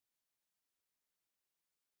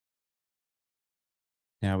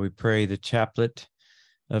 Now we pray the chaplet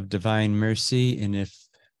of divine mercy. And if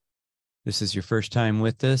this is your first time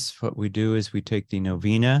with us, what we do is we take the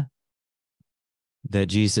novena that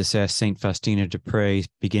Jesus asked St. Faustina to pray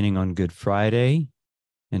beginning on Good Friday.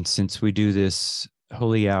 And since we do this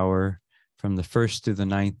holy hour from the 1st through the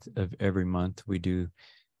 9th of every month, we do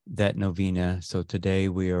that novena. So today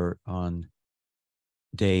we are on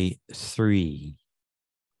day 3.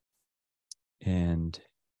 And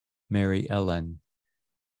Mary Ellen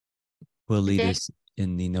will lead Today- us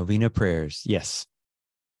in the Novena prayers. Yes.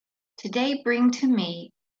 Today bring to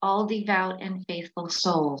me all devout and faithful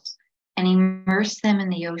souls and immerse them in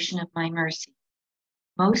the ocean of my mercy.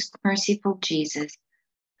 Most merciful Jesus,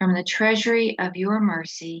 from the treasury of your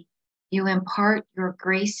mercy, you impart your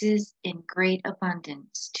graces in great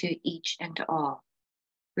abundance to each and all.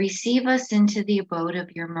 Receive us into the abode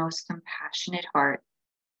of your most compassionate heart,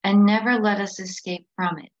 and never let us escape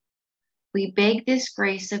from it. We beg this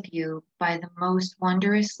grace of you by the most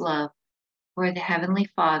wondrous love for the Heavenly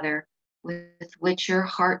Father, with which your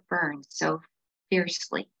heart burns so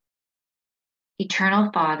fiercely.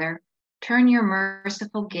 Eternal Father, turn your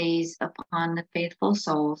merciful gaze upon the faithful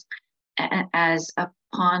souls as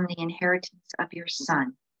upon the inheritance of your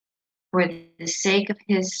Son. For the sake of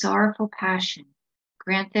his sorrowful passion,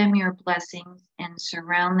 grant them your blessings and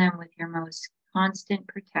surround them with your most constant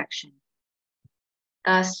protection.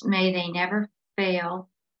 Thus may they never fail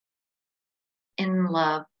in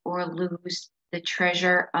love or lose the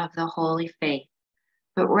treasure of the holy faith,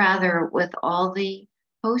 but rather with all the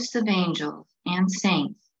hosts of angels and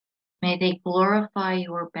saints, may they glorify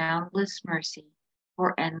your boundless mercy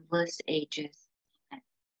for endless ages. Amen.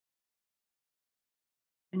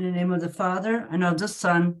 In the name of the Father, and of the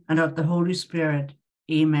Son, and of the Holy Spirit.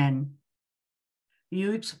 Amen.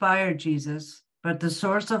 You expired, Jesus, but the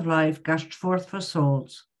source of life gushed forth for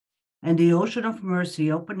souls, and the ocean of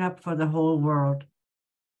mercy opened up for the whole world.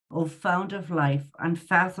 O fount of life,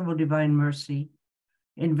 unfathomable divine mercy,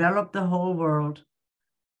 envelop the whole world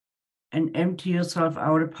and empty yourself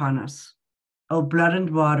out upon us. O blood and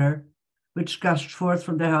water, which gushed forth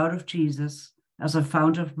from the heart of Jesus as a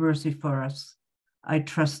fount of mercy for us, I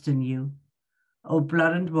trust in you. O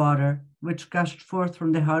blood and water, which gushed forth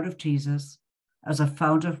from the heart of Jesus as a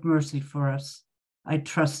fount of mercy for us, I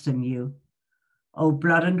trust in you. O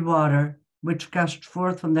blood and water, which gushed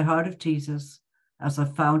forth from the heart of Jesus as a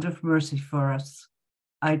fount of mercy for us,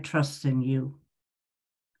 I trust in you.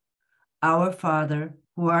 Our Father,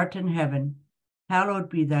 who art in heaven, hallowed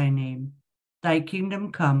be thy name. Thy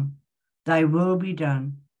kingdom come, thy will be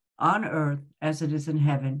done, on earth as it is in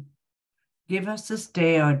heaven. Give us this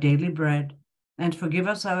day our daily bread, and forgive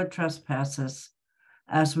us our trespasses,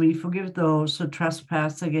 as we forgive those who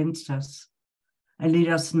trespass against us. And lead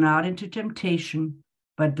us not into temptation,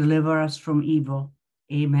 but deliver us from evil.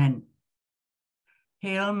 Amen.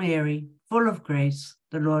 Hail Mary, full of grace,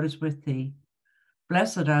 the Lord is with thee.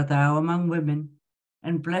 Blessed art thou among women,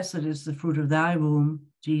 and blessed is the fruit of thy womb,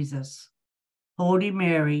 Jesus. Holy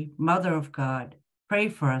Mary, Mother of God, pray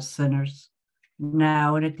for us sinners,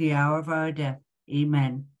 now and at the hour of our death.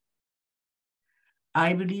 Amen.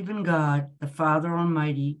 I believe in God, the Father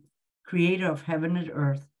Almighty, creator of heaven and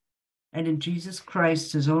earth, and in Jesus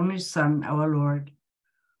Christ, his only Son, our Lord,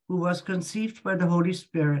 who was conceived by the Holy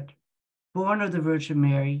Spirit, born of the Virgin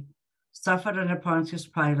Mary, suffered under Pontius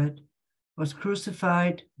Pilate, was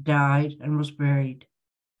crucified, died, and was buried.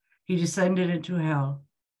 He descended into hell.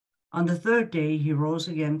 On the third day, he rose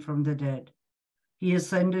again from the dead. He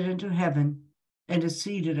ascended into heaven and is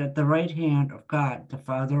seated at the right hand of God, the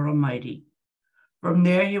Father Almighty. From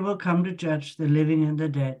there, he will come to judge the living and the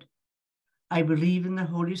dead. I believe in the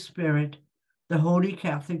Holy Spirit, the Holy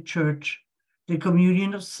Catholic Church, the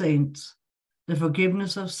communion of saints, the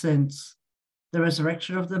forgiveness of sins, the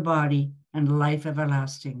resurrection of the body, and life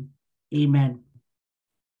everlasting. Amen.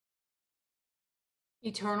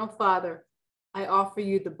 Eternal Father, I offer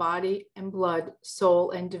you the body and blood,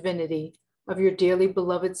 soul, and divinity of your dearly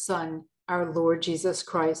beloved Son, our Lord Jesus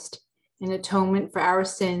Christ, in atonement for our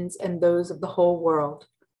sins and those of the whole world.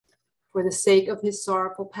 For the sake of his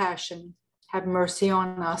sorrowful passion, have mercy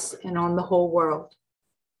on us and on the whole world.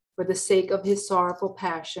 For the sake of his sorrowful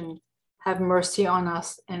passion, have mercy on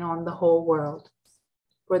us and on the whole world.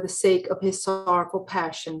 For the sake of his sorrowful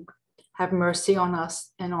passion, have mercy on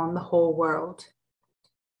us and on the whole world.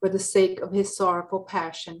 For the sake of his sorrowful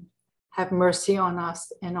passion, have mercy on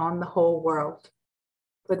us and on the whole world.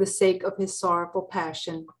 For the sake of his sorrowful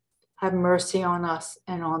passion, have mercy on us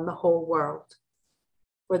and on the whole world.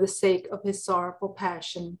 For the sake of his sorrowful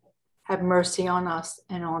passion, have mercy on us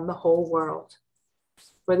and on the whole world.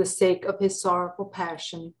 For the sake of his sorrowful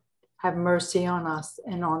passion, have mercy on us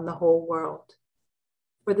and on the whole world.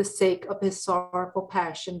 For the sake of his sorrowful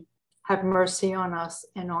passion, have mercy on us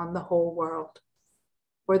and on the whole world.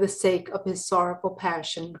 For the sake of his sorrowful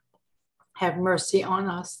passion, have mercy on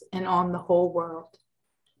us and on the whole world.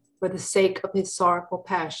 For the sake of his sorrowful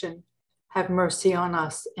passion, have mercy on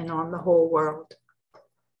us and on the whole world.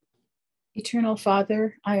 Eternal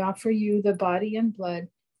Father, I offer you the body and blood,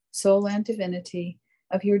 soul and divinity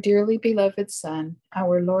of your dearly beloved Son,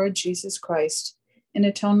 our Lord Jesus Christ, in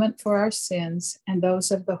atonement for our sins and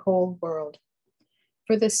those of the whole world.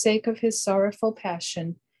 For the sake of his sorrowful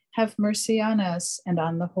passion, have mercy on us and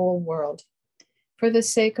on the whole world. For the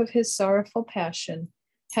sake of his sorrowful passion,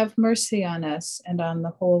 have mercy on us and on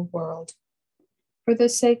the whole world. For the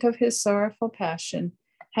sake of his sorrowful passion,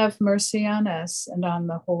 have mercy on us and on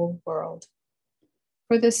the whole world.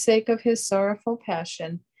 For the sake of his sorrowful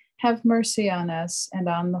passion, have mercy on us and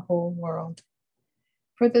on the whole world.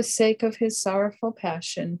 For the sake of his sorrowful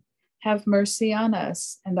passion, have mercy on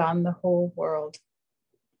us and on the whole world.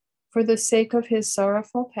 For the sake of his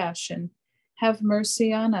sorrowful passion, have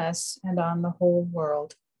mercy on us and on the whole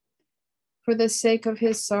world. For the sake of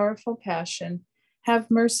his sorrowful passion,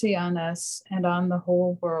 have mercy on us and on the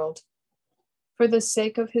whole world. For the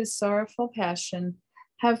sake of his sorrowful passion,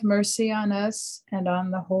 have mercy on us and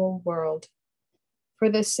on the whole world. For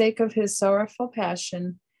the sake of his sorrowful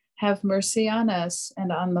passion, have mercy on us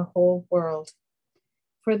and on the whole world.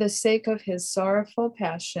 For the sake of his sorrowful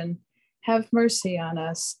passion, have mercy on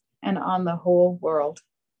us and on the whole world.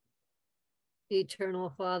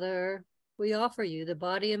 Eternal Father, we offer you the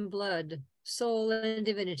body and blood, soul and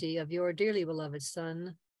divinity of your dearly beloved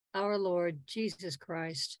Son, our Lord Jesus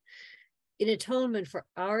Christ, in atonement for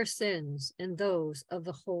our sins and those of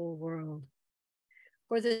the whole world.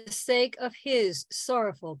 For the sake of his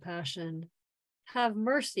sorrowful passion, have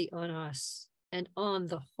mercy on us and on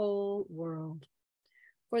the whole world.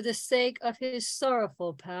 For the sake of his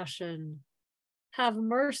sorrowful passion, have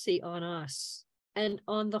mercy on us and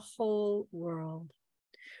on the whole world.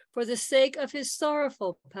 For the sake of his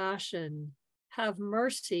sorrowful passion, have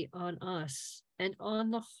mercy on us and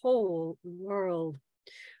on the whole world.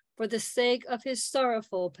 For the sake of his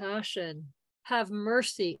sorrowful passion, have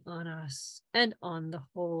mercy on us and on the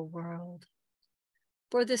whole world.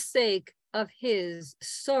 For the sake of his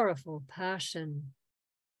sorrowful passion,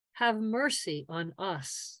 have mercy on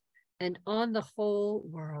us and on the whole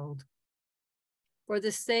world. For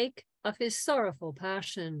the sake of his sorrowful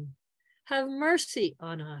passion, have mercy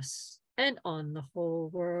on us and on the whole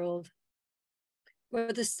world.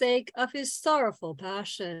 For the sake of his sorrowful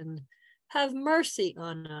passion, have mercy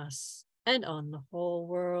on us and on the whole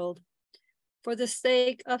world. For the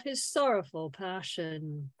sake of his sorrowful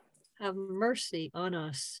passion, have mercy on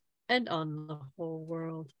us and on the whole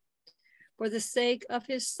world. For the sake of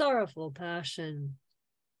his sorrowful passion,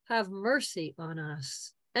 have mercy on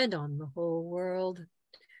us and on the whole world.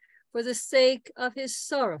 For the sake of his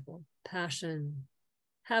sorrowful passion,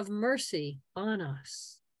 have mercy on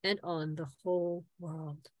us and on the whole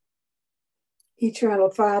world. Eternal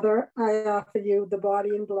Father, I offer you the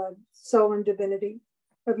body and blood, soul and divinity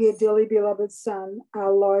of your dearly beloved Son,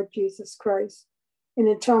 our Lord Jesus Christ, in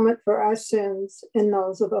atonement for our sins and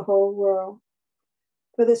those of the whole world.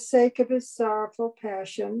 For the sake of his sorrowful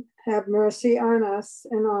passion, have mercy on us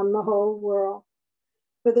and on the whole world.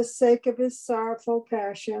 For the sake of his sorrowful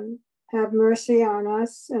passion, have mercy on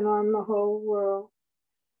us and on the whole world.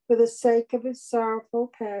 For the sake of his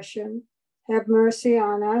sorrowful passion, have mercy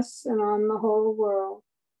on us and on the whole world.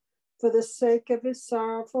 For the sake of his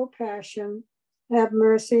sorrowful passion, have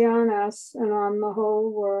mercy on us and on the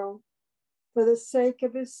whole world. For the sake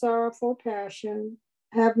of his sorrowful passion,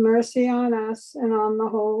 have mercy on us and on the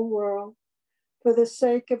whole world. For the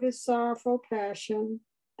sake of his sorrowful passion,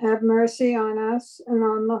 have mercy on us and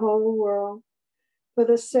on the whole world. For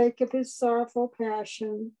the sake of his sorrowful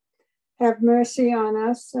passion, have mercy on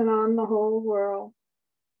us and on the whole world.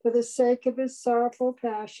 For the sake of his sorrowful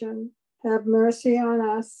passion, have mercy on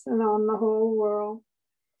us and on the whole world.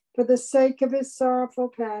 For the sake of his sorrowful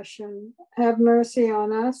passion, have mercy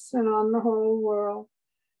on us and on the whole world.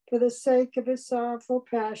 For the sake of his sorrowful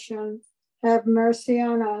passion, have mercy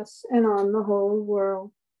on us and on the whole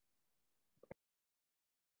world.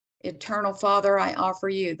 Eternal Father, I offer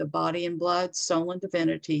you the body and blood, soul and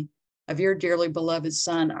divinity of your dearly beloved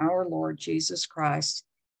Son, our Lord Jesus Christ,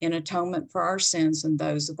 in atonement for our sins and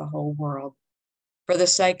those of the whole world. For the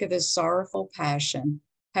sake of his sorrowful passion,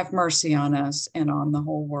 have mercy on us and on the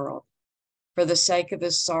whole world. For the sake of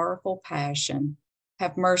his sorrowful passion,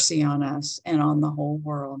 have mercy on us and on the whole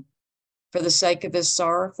world. For the sake of his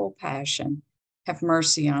sorrowful passion, have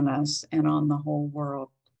mercy on us and on the whole world.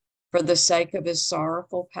 For the sake of his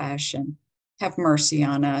sorrowful passion, have mercy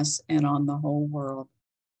on us and on the whole world.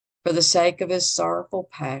 For the sake of his sorrowful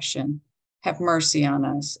passion, have mercy on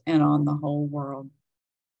us and on the whole world.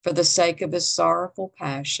 For the sake of his sorrowful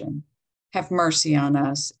passion, have mercy on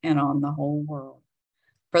us and on the whole world.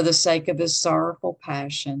 For the sake of his sorrowful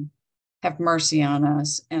passion, have mercy on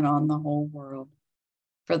us and on the whole world.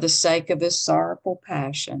 For the sake of his sorrowful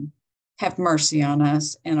passion, have mercy on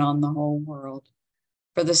us and on the whole world.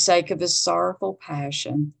 For the sake of his sorrowful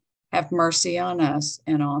passion, have mercy on us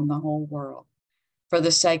and on the whole world. For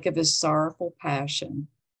the sake of his sorrowful passion,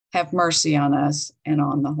 have mercy on us and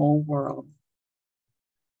on the whole world.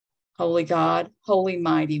 Holy God, holy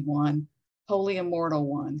mighty one, holy immortal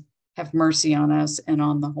one, have mercy on us and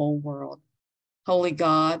on the whole world. Holy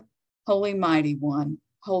God, holy mighty one,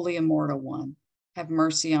 holy immortal one, have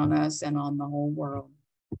mercy on us and on the whole world.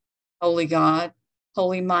 Holy God,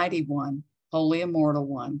 holy mighty one, holy immortal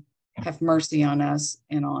one, have mercy on us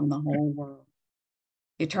and on the whole world.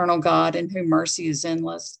 Eternal God, in whom mercy is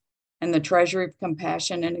endless and the treasury of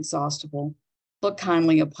compassion inexhaustible, look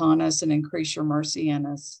kindly upon us and increase your mercy in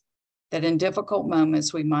us, that in difficult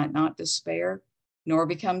moments we might not despair nor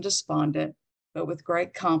become despondent, but with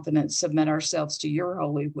great confidence submit ourselves to your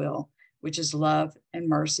holy will, which is love and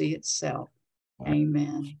mercy itself.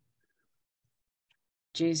 Amen.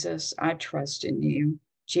 Jesus, I trust in you.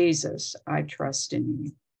 Jesus, I trust in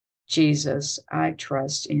you. Jesus, I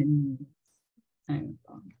trust in you. And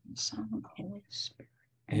Father, and Son, and Holy Spirit.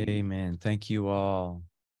 Amen. Thank you all.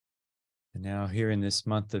 And now here in this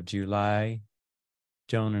month of July,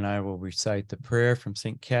 Joan and I will recite the prayer from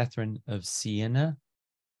St. Catherine of Siena.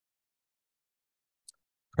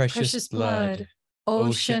 Precious blood,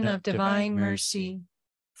 ocean of divine mercy,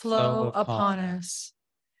 flow upon us.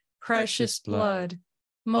 Precious blood,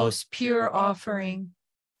 most pure offering,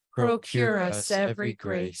 procure us every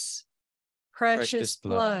grace. Precious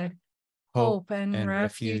blood, hope and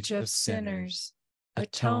refuge of sinners,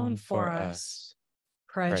 atone for us.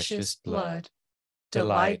 Precious blood,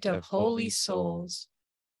 delight of holy souls,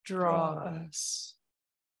 draw us.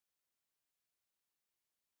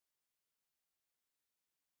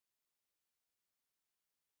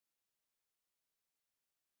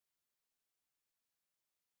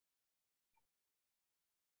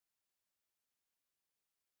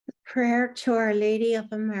 Prayer to Our Lady of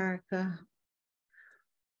America.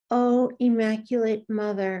 O Immaculate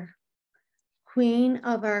Mother, Queen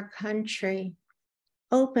of our country,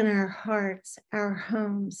 open our hearts, our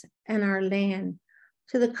homes, and our land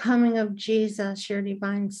to the coming of Jesus, your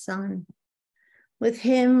divine Son. With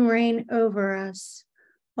him reign over us,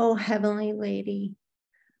 O Heavenly Lady,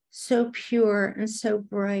 so pure and so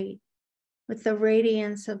bright, with the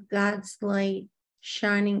radiance of God's light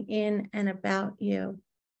shining in and about you.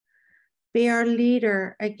 Be our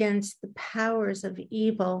leader against the powers of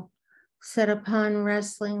evil set upon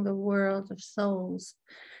wrestling the world of souls,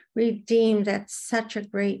 redeemed at such a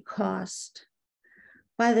great cost.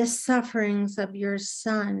 By the sufferings of your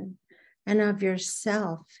Son and of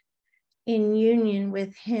yourself, in union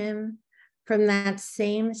with him from that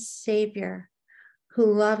same Savior who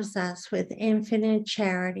loves us with infinite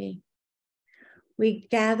charity. We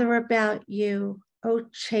gather about you, O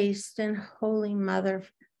chaste and holy Mother,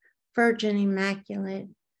 Virgin Immaculate,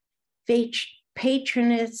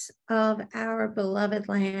 patroness of our beloved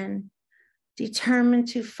land, determined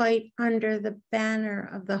to fight under the banner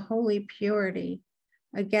of the holy purity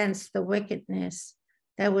against the wickedness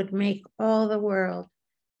that would make all the world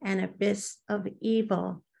an abyss of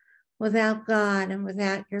evil without God and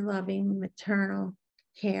without your loving maternal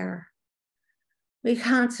care. We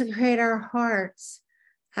consecrate our hearts,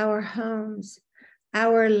 our homes,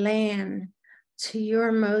 our land to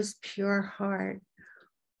your most pure heart,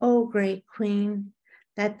 O great Queen,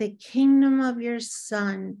 that the kingdom of your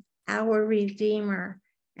Son, our Redeemer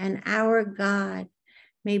and our God,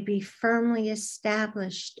 may be firmly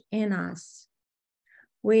established in us.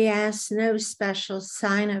 We ask no special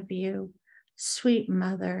sign of you, sweet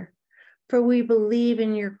Mother, for we believe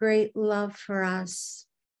in your great love for us,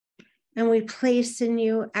 and we place in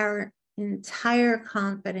you our entire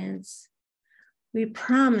confidence. We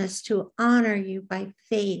promise to honor you by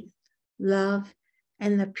faith, love,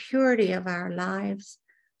 and the purity of our lives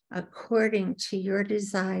according to your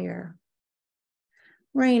desire.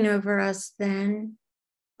 Reign over us then,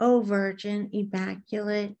 O Virgin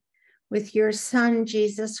Immaculate, with your Son,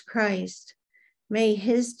 Jesus Christ. May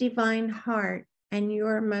his divine heart and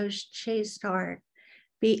your most chaste heart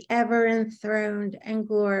be ever enthroned and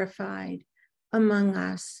glorified among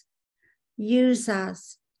us. Use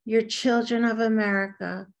us, your children of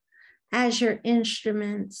America, as your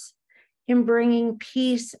instruments in bringing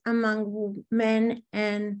peace among men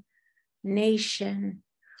and nation.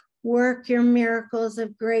 Work your miracles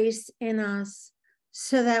of grace in us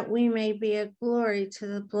so that we may be a glory to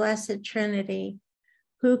the Blessed Trinity,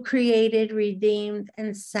 who created, redeemed,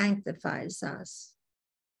 and sanctifies us.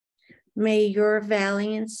 May your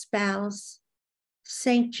valiant spouse,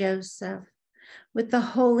 Saint Joseph, with the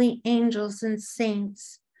holy angels and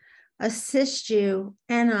saints, assist you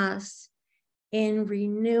and us in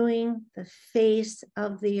renewing the face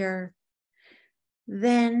of the earth.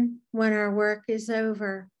 Then, when our work is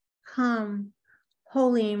over, come,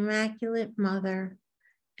 Holy Immaculate Mother,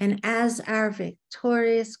 and as our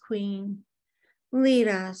victorious Queen, lead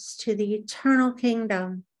us to the eternal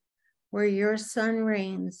kingdom where your Son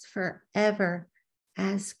reigns forever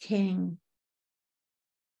as King.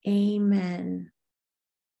 Amen.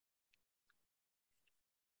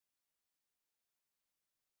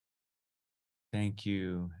 Thank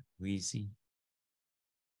you, Weezy.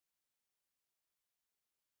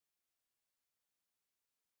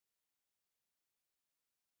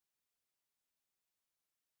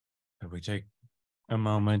 We take a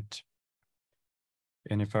moment,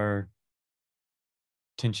 and if our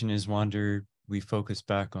attention is wandered, we focus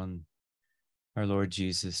back on our Lord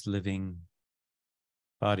Jesus, living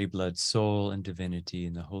body, blood, soul, and divinity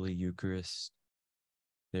in the Holy Eucharist.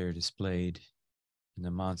 They're displayed in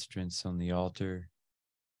the monstrance on the altar,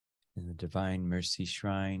 in the Divine Mercy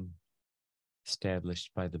Shrine,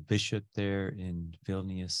 established by the bishop there in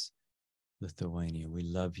Vilnius, Lithuania. We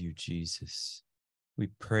love you, Jesus. We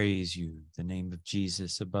praise you, the name of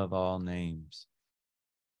Jesus above all names.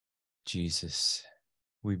 Jesus,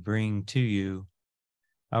 we bring to you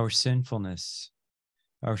our sinfulness,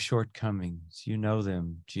 our shortcomings. You know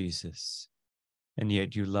them, Jesus, and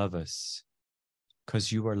yet you love us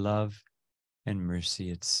because you are love and mercy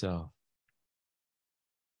itself.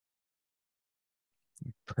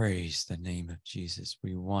 We praise the name of Jesus.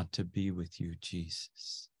 We want to be with you,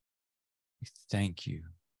 Jesus. We thank you,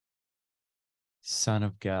 Son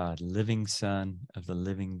of God, living Son of the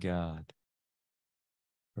living God,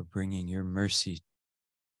 for bringing your mercy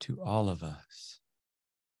to all of us.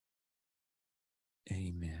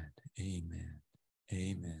 Amen, amen,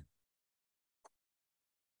 amen.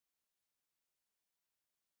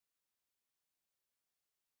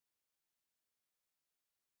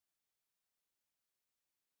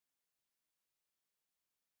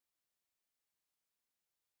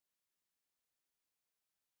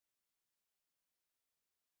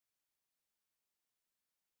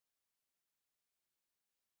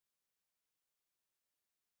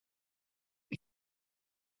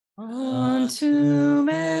 Antum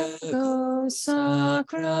ego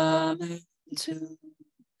sacramentum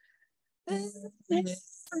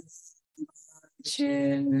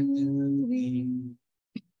celui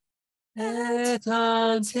et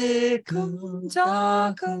anticum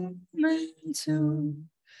documentum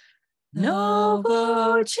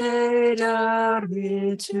novo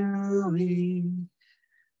cedare tui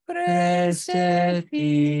praestet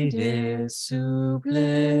fide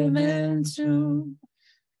supplementum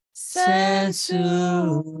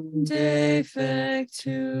sensum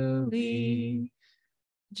defectui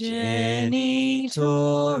genitori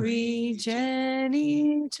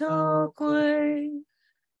genitoque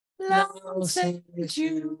lauset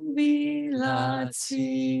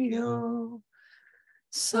jubilatio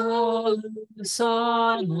solus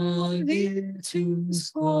sana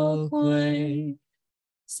virtus quoque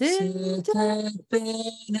sit et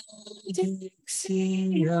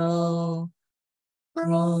benedictio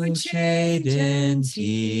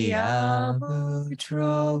procedenti ab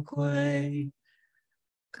utroque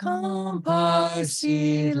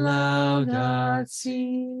comparsit laudatio.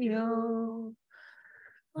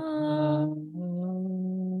 Amen.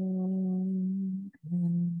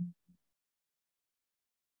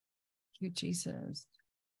 Thank you, Jesus.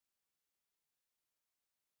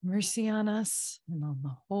 Mercy on us and on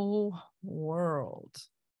the whole world.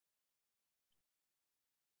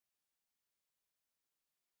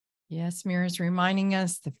 Yes, Mira is reminding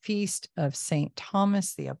us the feast of St.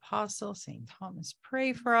 Thomas the Apostle. St. Thomas,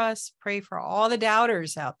 pray for us. Pray for all the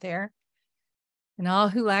doubters out there and all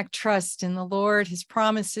who lack trust in the Lord, his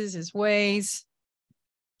promises, his ways.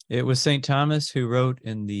 It was St. Thomas who wrote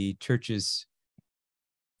in the church's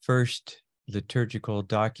first liturgical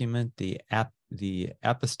document, the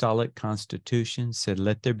Apostolic Constitution, said,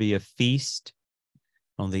 "Let there be a feast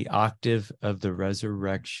on the octave of the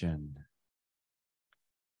resurrection."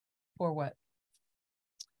 For what?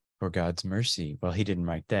 For God's mercy. Well, he didn't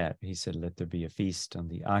write that. He said, let there be a feast on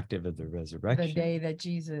the octave of the resurrection. The day that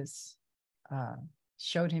Jesus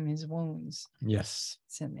showed him his wounds. Yes.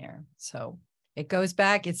 It's in there. So it goes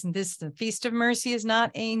back. The Feast of Mercy is not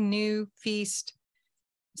a new feast.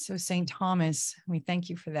 So St. Thomas, we thank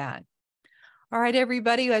you for that. All right,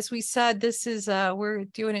 everybody, as we said, this is, we're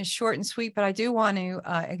doing it short and sweet, but I do want to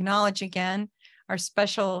acknowledge again our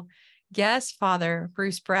special guest, Father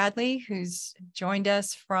Bruce Bradley, who's joined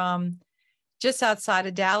us from just outside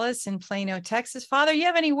of Dallas in Plano, Texas. Father, you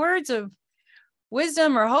have any words of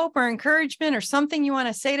wisdom or hope or encouragement or something you want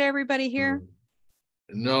to say to everybody here?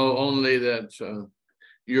 know only that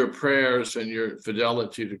your prayers and your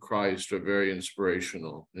fidelity to Christ are very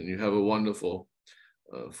inspirational, and you have a wonderful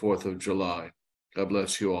 4th of July. God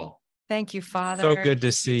bless you all. Thank you, Father. So good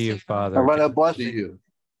to see you, Father. How about a See blessing? you.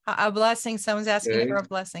 A blessing. Someone's asking Okay. for a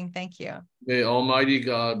blessing. Thank you. May Almighty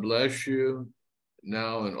God bless you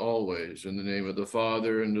now and always, in the name of the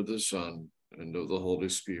Father, and of the Son, and of the Holy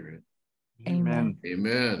Spirit. Amen.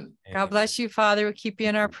 Amen. God bless you, Father. We'll keep you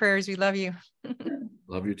in our prayers. We love you.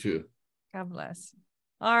 Love you too. God bless.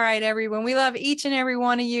 All right, everyone. We love each and every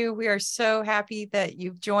one of you. We are so happy that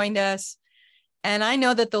you've joined us. And I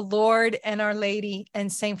know that the Lord and Our Lady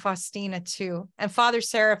and Saint Faustina too, and Father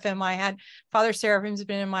Seraphim, Father Seraphim's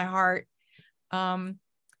been in my heart.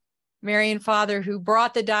 Mary and Father, who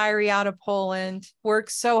brought the diary out of Poland,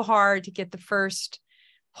 worked so hard to get the first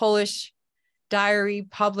Polish diary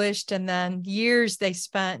published, and then years they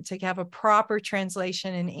spent to have a proper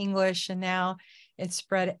translation in English, and now it's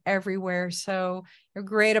spread everywhere. So you're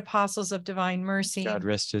great apostles of divine mercy. God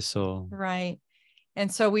rest his soul. Right. And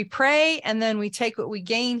so we pray, and then we take what we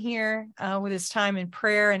gain here with this time in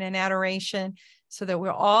prayer and in adoration, so that we're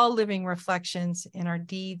all living reflections in our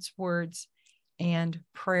deeds, words, and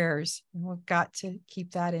prayers. And we've got to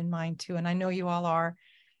keep that in mind too. And I know you all are.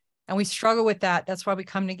 And we struggle with that. That's why we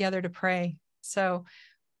come together to pray. So,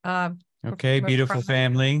 okay, beautiful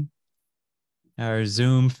family, our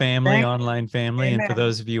Zoom family, online family. Amen. And for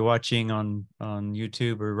those of you watching on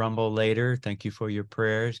YouTube or Rumble later, thank you for your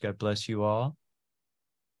prayers. God bless you all.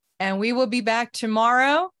 And we will be back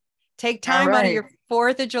tomorrow. Take time out of your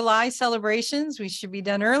 4th of July celebrations. We should be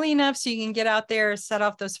done early enough so you can get out there, set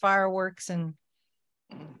off those fireworks, and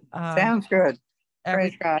Sounds good.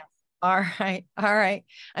 Praise God. All right. All right.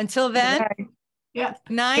 Until then. Yeah.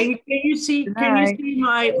 Night. Can you see my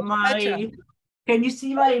can you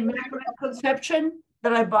see my Immaculate Conception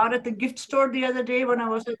that I bought at the gift store the other day when I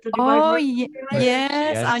was at the Divine Oh, Mercy?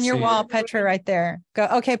 yes, on your wall, Petra, right there. Go.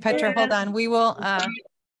 Okay, Petra, hold on. We will.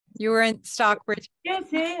 You were in Stockbridge. Yes,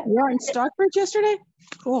 yeah. You were in Stockbridge yesterday?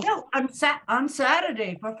 Cool. No, on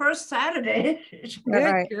Saturday, my first Saturday.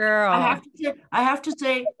 Good girl. I have to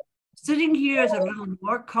say, sitting here is a little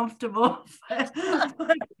more comfortable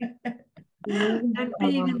than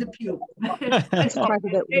being in the pew.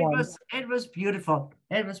 It was beautiful.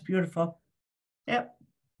 It was beautiful. Yep.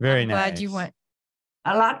 Very nice. Glad you went.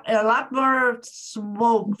 A lot more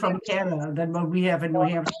smoke from Canada than what we have in New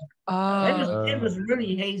Hampshire. It was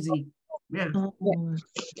really hazy. Yeah.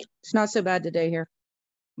 It's not so bad today here.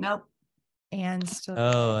 Nope. And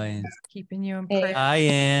still keeping you in Hey. prayer. Hi,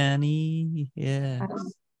 Annie. Yeah.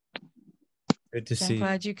 Good to see I'm you.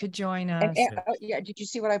 glad you could join us. Yeah, did you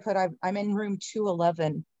see what I put? I'm in room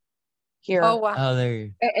 211 here. Oh, wow. Oh, there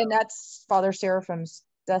you And that's Father Seraphim's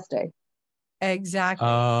death day. Exactly.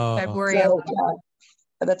 Oh. February So, 11th.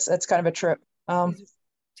 that's kind of a trip.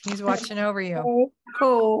 He's watching over you.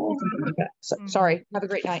 Cool. Sorry. Have a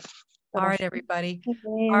great night. All right, everybody.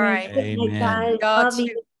 All right. Amen. God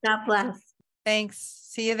bless. Thanks.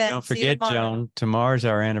 See you then. Don't See you forget, tomorrow. Joan, tomorrow's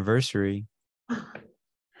our anniversary.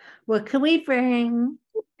 What can we bring?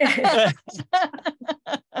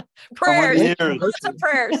 Prayers. Lots of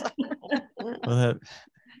prayers. We'll have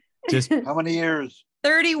just How many years?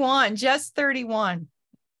 31, just 31.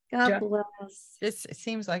 God bless. It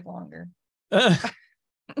seems like longer.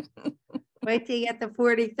 Wait till you get to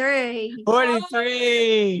 43.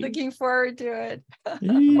 43. Looking forward to it.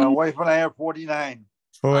 My wife and I are 49.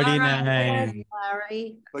 49.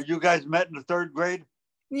 Larry. But you guys met in the 3rd grade?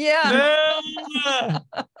 Yeah.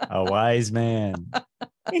 A wise man.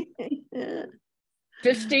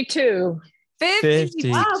 52.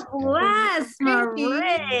 50. God bless,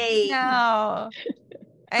 Marie. No.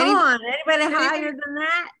 Come on, anybody higher than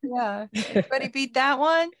that? Yeah. Anybody beat that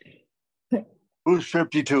one? Who's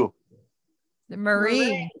 52?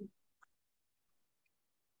 Marie.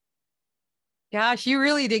 Gosh, you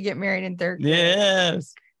really did get married in 3rd grade.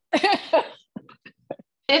 Yes.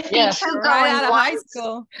 52 right going out of high once.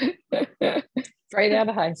 school. Straight out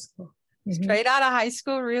of high school. Straight out of high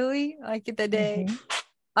school, really? Like the day.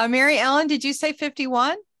 Mary Ellen, did you say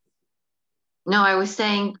 51? No, I was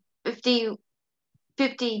saying 50,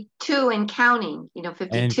 52 and counting,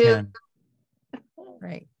 52.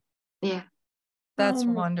 Right. Yeah. That's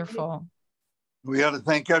wonderful. We ought to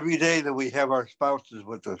thank every day that we have our spouses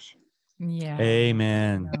with us. Yeah.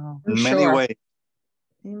 Amen. In many ways.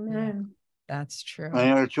 Amen. That's true.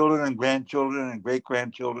 And our children and grandchildren and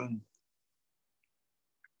great-grandchildren.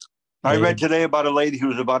 I read today about a lady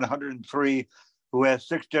who's about 103 who has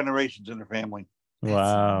 6 generations in her family.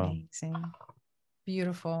 Wow. Amazing.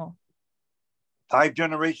 Beautiful. 5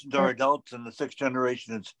 generations are adults and the 6th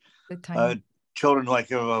generation is children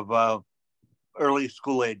like of early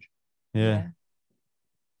school age. Yeah.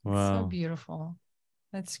 So beautiful.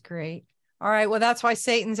 That's great. All right. Well, that's why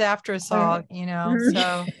Satan's after us all, you know.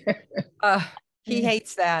 So he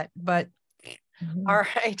hates that, but all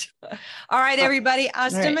right. All right, everybody.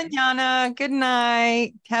 Hasta mañana. Good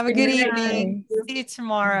night. Have a good evening. See you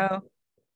tomorrow.